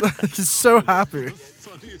 He's so happy.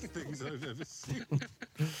 Funniest things I've ever seen.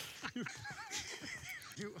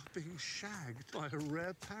 You are being shagged by a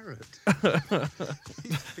rare parrot.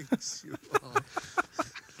 He thinks you are.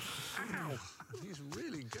 Wow, he's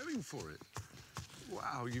really going for it.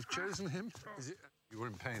 Wow, you've chosen him? You were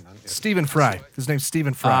in pain, aren't you? Stephen Fry. His name's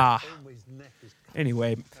Stephen Fry. Ah.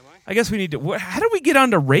 Anyway, I guess we need to. How do we get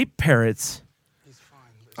onto rape parrots?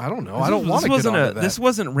 I don't know. I don't want to get onto that. This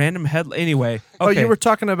wasn't random head. Anyway. Okay. Oh, you were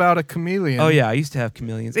talking about a chameleon. Oh, yeah. I used to have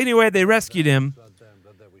chameleons. Anyway, they rescued him.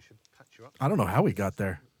 I don't know how he got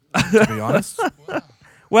there. to be honest.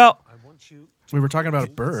 Well, we were talking about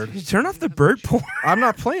a bird. Turn off the bird porn. I'm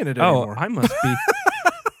not playing it anymore. Oh, I must be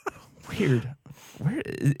weird. Where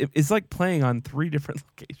it's like playing on 3 different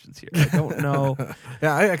locations here. I don't know.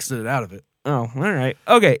 Yeah, I exited out of it. Oh, all right.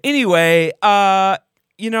 Okay. Anyway,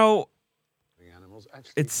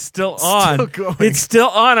 it's still on. Still going. It's still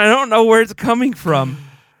on. I don't know where it's coming from.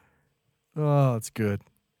 Oh, it's good.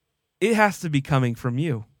 It has to be coming from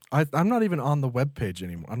you. I'm not even on the webpage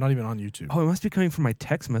anymore. I'm not even on YouTube. Oh, it must be coming from my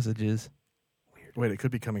text messages. Weird. Wait, it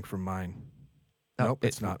could be coming from mine. Nope,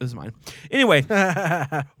 it's not. It was mine. Anyway,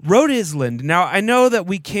 Rhode Island. Now I know that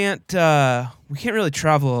we can't really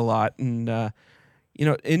travel a lot, and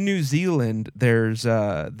in New Zealand there's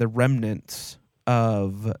the remnants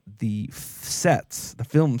of the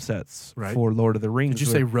film sets Right. for Lord of the Rings. Did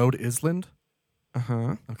you say Rhode Island?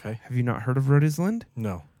 Uh-huh. Okay. Have you not heard of Rhode Island?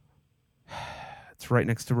 No. It's right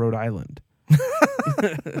next to Rhode Island.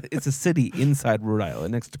 It's a city inside Rhode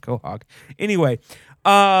Island, next to Quahog. Anyway,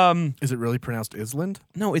 is it really pronounced Island?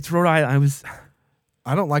 No, it's Rhode Island.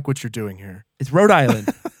 I don't like what you're doing here. It's Rhode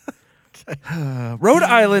Island. Rhode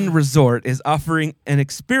Island Resort is offering an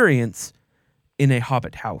experience in a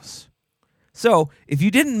Hobbit house. So, if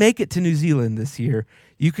you didn't make it to New Zealand this year,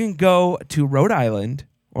 you can go to Rhode Island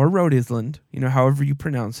or Rhode Island, however you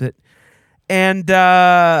pronounce it, and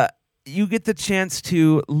you get the chance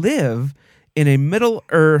to live in a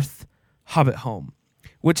Middle-earth Hobbit home,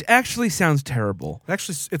 which actually sounds terrible.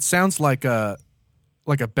 Actually, it sounds like a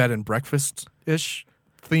bed and breakfast-ish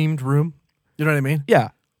themed room. You know what I mean? Yeah.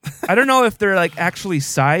 I don't know if they're actually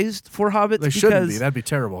sized for hobbits. They shouldn't be. That'd be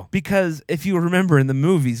terrible. Because if you remember in the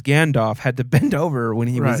movies, Gandalf had to bend over when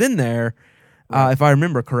he was in there, if I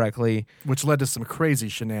remember correctly. Which led to some crazy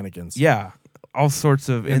shenanigans. Yeah. All sorts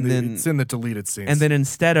of... It's in the deleted scenes. And then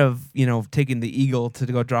instead of, taking the eagle to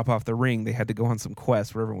go drop off the ring, they had to go on some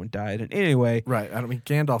quest where everyone died. And anyway... Right. I mean,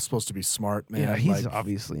 Gandalf's supposed to be smart, man. Yeah, he's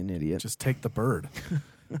obviously an idiot. Just take the bird.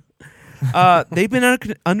 They've been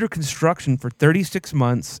under construction for 36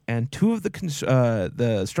 months, and 2 of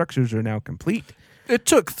the structures are now complete. It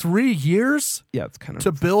took 3 years. Yeah, it's kind of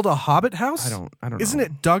to build a Hobbit house. I don't. Isn't know.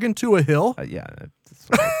 it dug into a hill? Yeah,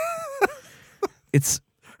 it's.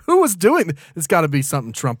 Who was doing it? It's got to be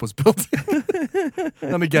something Trump was building.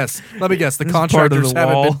 Let me guess. The contractors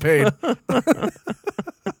haven't been paid.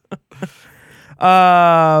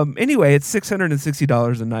 Anyway, it's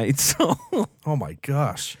 $660 a night. So. Oh my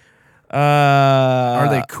gosh. Are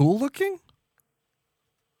they cool looking?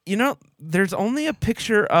 There's only a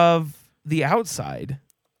picture of the outside,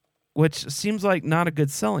 which seems like not a good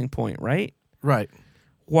selling point, right? Right.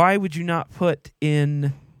 Why would you not put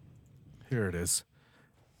in... Here it is.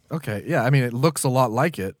 Okay, yeah, I mean, it looks a lot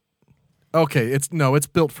like it. Okay, it's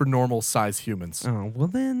built for normal size humans. Oh, well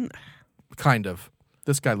then... Kind of.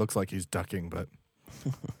 This guy looks like he's ducking, but...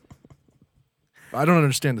 I don't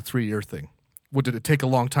understand the 3-year thing. Did it take a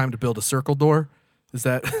long time to build a circle door? Is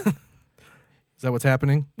that what's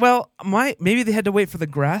happening? Well, maybe they had to wait for the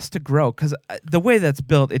grass to grow, because the way that's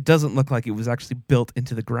built, it doesn't look like it was actually built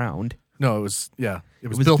into the ground. No, it was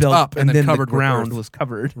built up and then covered the ground with earth. was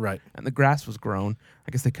covered. Right. And the grass was grown.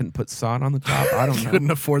 I guess they couldn't put sod on the top. I don't know.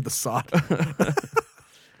 Couldn't afford the sod.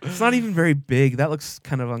 It's not even very big. That looks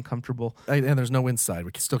kind of uncomfortable. And there's no inside.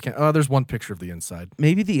 We still can't. Oh, there's one picture of the inside.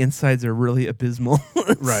 Maybe the insides are really abysmal.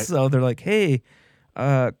 Right. So they're like, hey,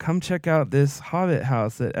 come check out this Hobbit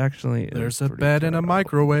house that actually There's a bed and a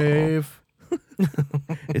microwave.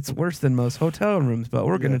 It's worse than most hotel rooms, but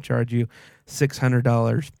we're going to charge you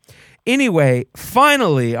 $600. Anyway,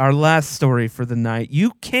 finally, our last story for the night.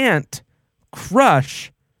 You can't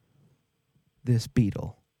crush this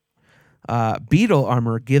beetle. Beetle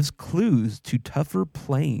armor gives clues to tougher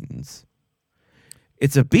planes.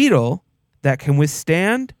 It's a beetle that can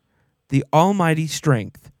withstand the almighty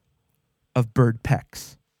strength of bird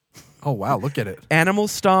pecks. Oh, wow, look at it. Animal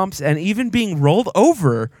stomps, and even being rolled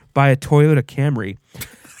over by a Toyota Camry.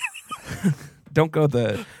 Don't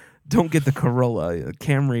get the Corolla.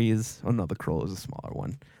 Camry is... Oh, no, the Corolla is a smaller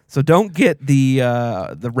one. So don't get the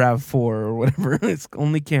RAV4 or whatever. It's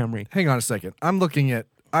only Camry. Hang on a second. I'm looking at...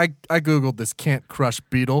 I Googled this can't crush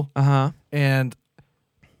beetle. Uh-huh. And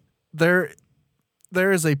there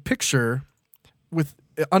is a picture with...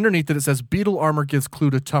 Underneath it says, beetle armor gives clue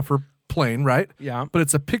to tougher plane, right? Yeah. But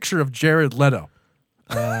it's a picture of Jared Leto.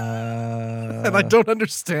 And I don't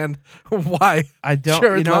understand why. I don't.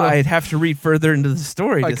 Jared Leto, I'd have to read further into the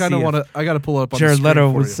story. I kind of want to. I got to pull it up on Jared the screen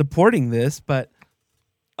Leto for was you. supporting this, but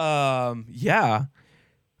yeah.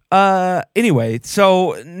 Anyway,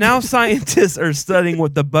 so now scientists are studying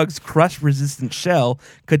what the bug's crush-resistant shell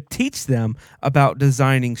could teach them about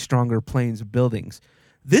designing stronger planes of buildings.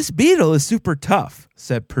 This beetle is super tough,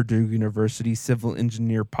 said Purdue University civil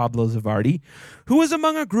engineer Pablo Zavardi, who was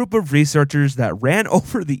among a group of researchers that ran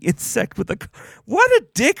over the insect with a... What a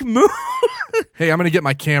dick move! Hey, I'm going to get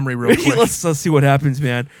my Camry real quick. let's see what happens,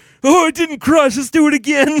 man. Oh, it didn't crush. Let's do it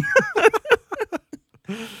again.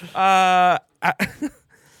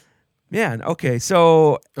 Man, okay,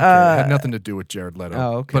 so... it had nothing to do with Jared Leto.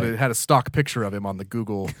 Oh, okay. But it had a stock picture of him on the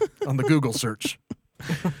Google search.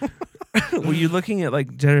 Were you looking at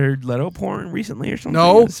like Jared Leto porn recently or something?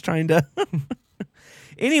 No. I was trying to...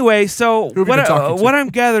 Anyway, so what I'm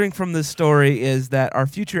gathering from this story is that our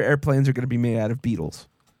future airplanes are going to be made out of beetles.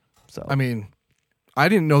 So I mean, I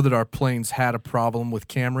didn't know that our planes had a problem with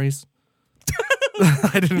Camrys.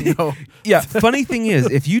 I didn't know. Yeah, funny thing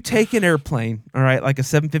is, if you take an airplane, all right, like a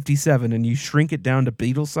 757, and you shrink it down to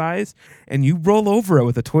beetle size, and you roll over it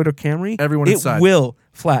with a Toyota Camry, inside will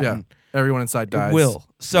flatten. Yeah, everyone inside dies. It will.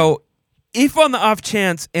 So if on the off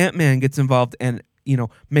chance Ant-Man gets involved and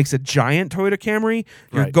makes a giant Toyota Camry,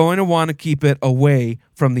 you're Right. going to want to keep it away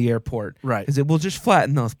from the airport. Right. Because it will just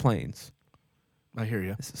flatten those planes. I hear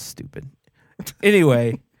you. This is stupid.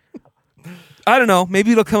 Anyway, I don't know.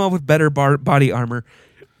 Maybe it'll come up with better body armor.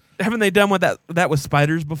 Haven't they done that with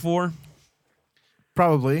spiders before?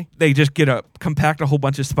 Probably. They just compact a whole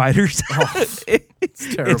bunch of spiders.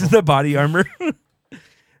 It's terrible. It's the body armor.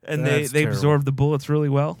 And That's they terrible. absorb the bullets really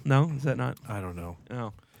well. No? Is that not? I don't know.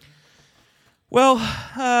 Oh. Well,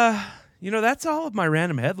 that's all of my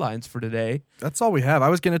random headlines for today. That's all we have. I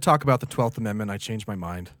was going to talk about the 12th Amendment. I changed my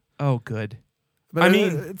mind. Oh, good. But I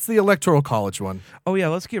mean... it's the Electoral College one. Oh, yeah,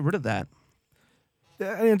 let's get rid of that.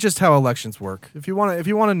 And just how elections work. If you want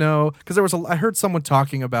to know, because I heard someone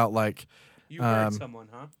talking about like... You heard someone,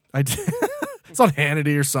 huh? I did. It's on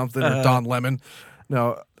Hannity or something, or Don Lemon.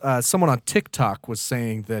 No, someone on TikTok was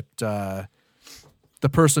saying that the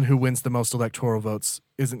person who wins the most electoral votes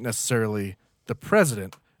isn't necessarily the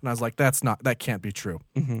president. And I was like, that can't be true.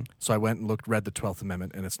 Mm-hmm. So I went and read the 12th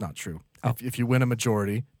Amendment, and it's not true. Oh. If you win a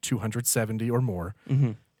majority, 270 or more,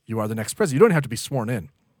 Mm-hmm. you are the next president. You don't have to be sworn in.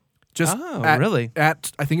 Just really?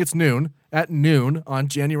 At I think it's noon. At noon on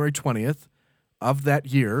January 20th of that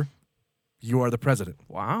year, you are the president.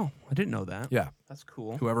 Wow, I didn't know that. Yeah, that's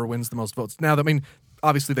cool. Whoever wins the most votes. Now, I mean,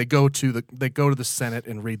 obviously they go to the Senate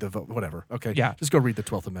and read the vote. Whatever. Okay. Yeah. Just go read the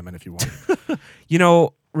 12th Amendment if you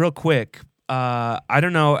want. Real quick. I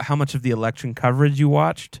don't know how much of the election coverage you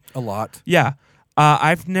watched. A lot. Yeah.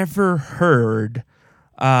 I've never heard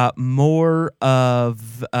more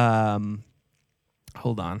of.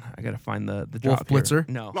 Hold on, I gotta find the Wolf drop here. Blitzer?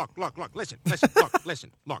 No. Look, listen,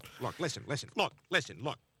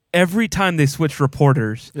 look. Every time they switch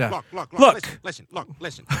reporters, Yeah. Listen.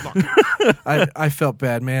 I felt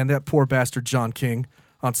bad, man. That poor bastard John King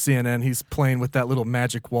on CNN. He's playing with that little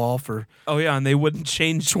magic wall for oh yeah, and they wouldn't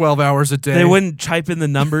change 12 hours a day. They wouldn't type in the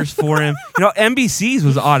numbers for him. NBC's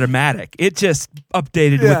was automatic. It just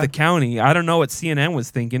updated with the county. I don't know what CNN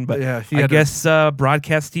was thinking, but Yeah, he I had guess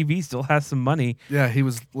broadcast TV still has some money. Yeah, he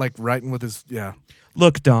was like writing with his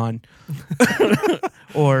Look, Don,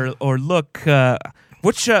 or look.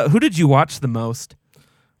 Who did you watch the most?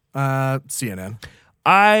 CNN.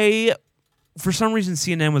 For some reason,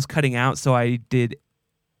 CNN was cutting out, so I did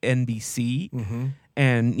NBC. Mm-hmm.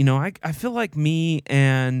 And, I feel like me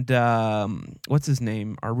and, what's his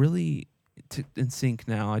name, are really in sync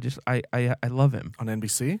now. I love him. On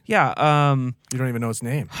NBC? Yeah. You don't even know his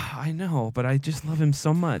name. I know, but I just love him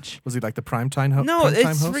so much. Was he like the primetime host? No,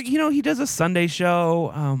 he does a Sunday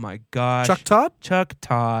show. Oh, my gosh. Chuck Todd? Chuck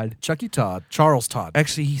Todd. Chucky Todd. Charles Todd.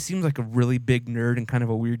 Actually, he seems like a really big nerd and kind of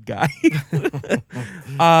a weird guy.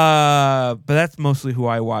 But that's mostly who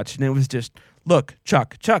I watch. And it was just, look,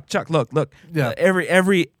 Chuck, look. Yeah.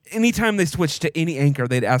 Anytime they switched to any anchor,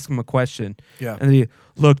 they'd ask him a question. Yeah. And they'd,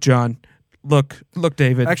 look, John, look,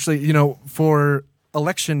 David. Actually, for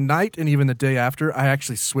election night and even the day after, I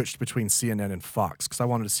actually switched between CNN and Fox because I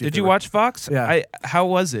wanted to see. Did you watch Fox? Yeah. How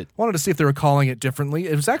was it? Wanted to see if they were calling it differently.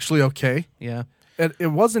 It was actually okay. Yeah.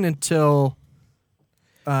 It wasn't until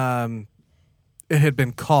it had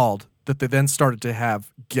been called that they then started to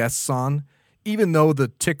have guests on. Even though the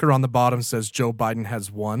ticker on the bottom says Joe Biden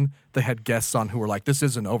has won, they had guests on who were like, this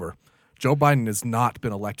isn't over. Joe Biden has not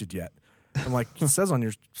been elected yet. I'm like, it says on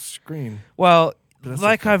your screen. Well,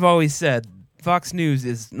 like I've always said, Fox News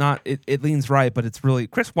is not, it leans right, but it's really,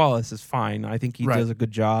 Chris Wallace is fine. I think he does a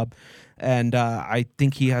good job. And I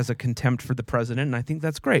think he has a contempt for the president, and I think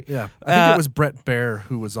that's great. Yeah. I think it was Brett Baer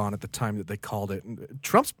who was on at the time that they called it. And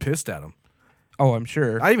Trump's pissed at him. Oh, I'm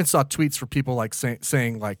sure. I even saw tweets for people like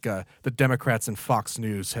saying like the Democrats and Fox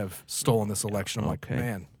News have stolen this election. I'm like,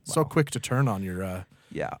 man, so quick to turn on your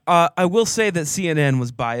Yeah. I will say that CNN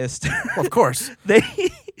was biased. Of course.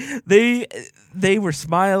 They were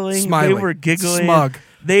smiling. They were giggling. Smug.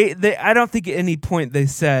 They I don't think at any point they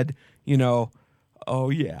said, oh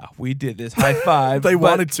yeah, we did this. High five. They But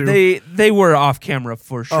wanted to. They were off camera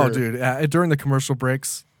for sure. Oh, dude. During the commercial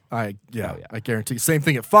breaks, I guarantee. Same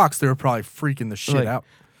thing at Fox. They were probably freaking the shit out.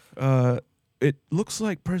 It looks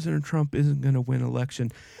like President Trump isn't going to win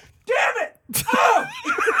election. Damn it! Oh!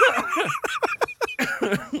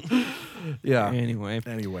 Yeah. Anyway.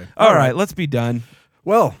 All right, let's be done.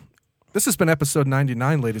 Well, this has been episode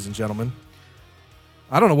 99, ladies and gentlemen.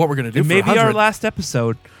 I don't know what we're going to do. It for may be 100. our last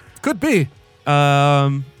episode. Could be.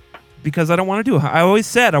 Because I don't want to do it. I always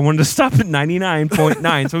said I wanted to stop at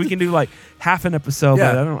 99.9, so we can do like half an episode.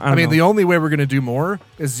 Yeah. But I don't mean, know. the only way we're going to do more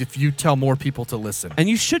is if you tell more people to listen. And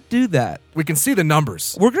you should do that. We can see the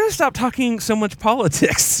numbers. We're going to stop talking so much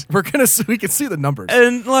politics. We can see the numbers.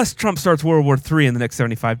 Unless Trump starts World War III in the next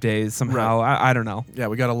 75 days somehow. Right. I don't know. Yeah,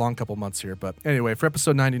 we got a long couple months here. But anyway, for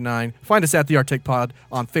episode 99, find us at The Arctic Pod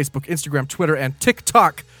on Facebook, Instagram, Twitter, and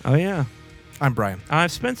TikTok. Oh, yeah. I'm Brian. I'm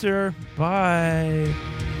Spencer. Bye.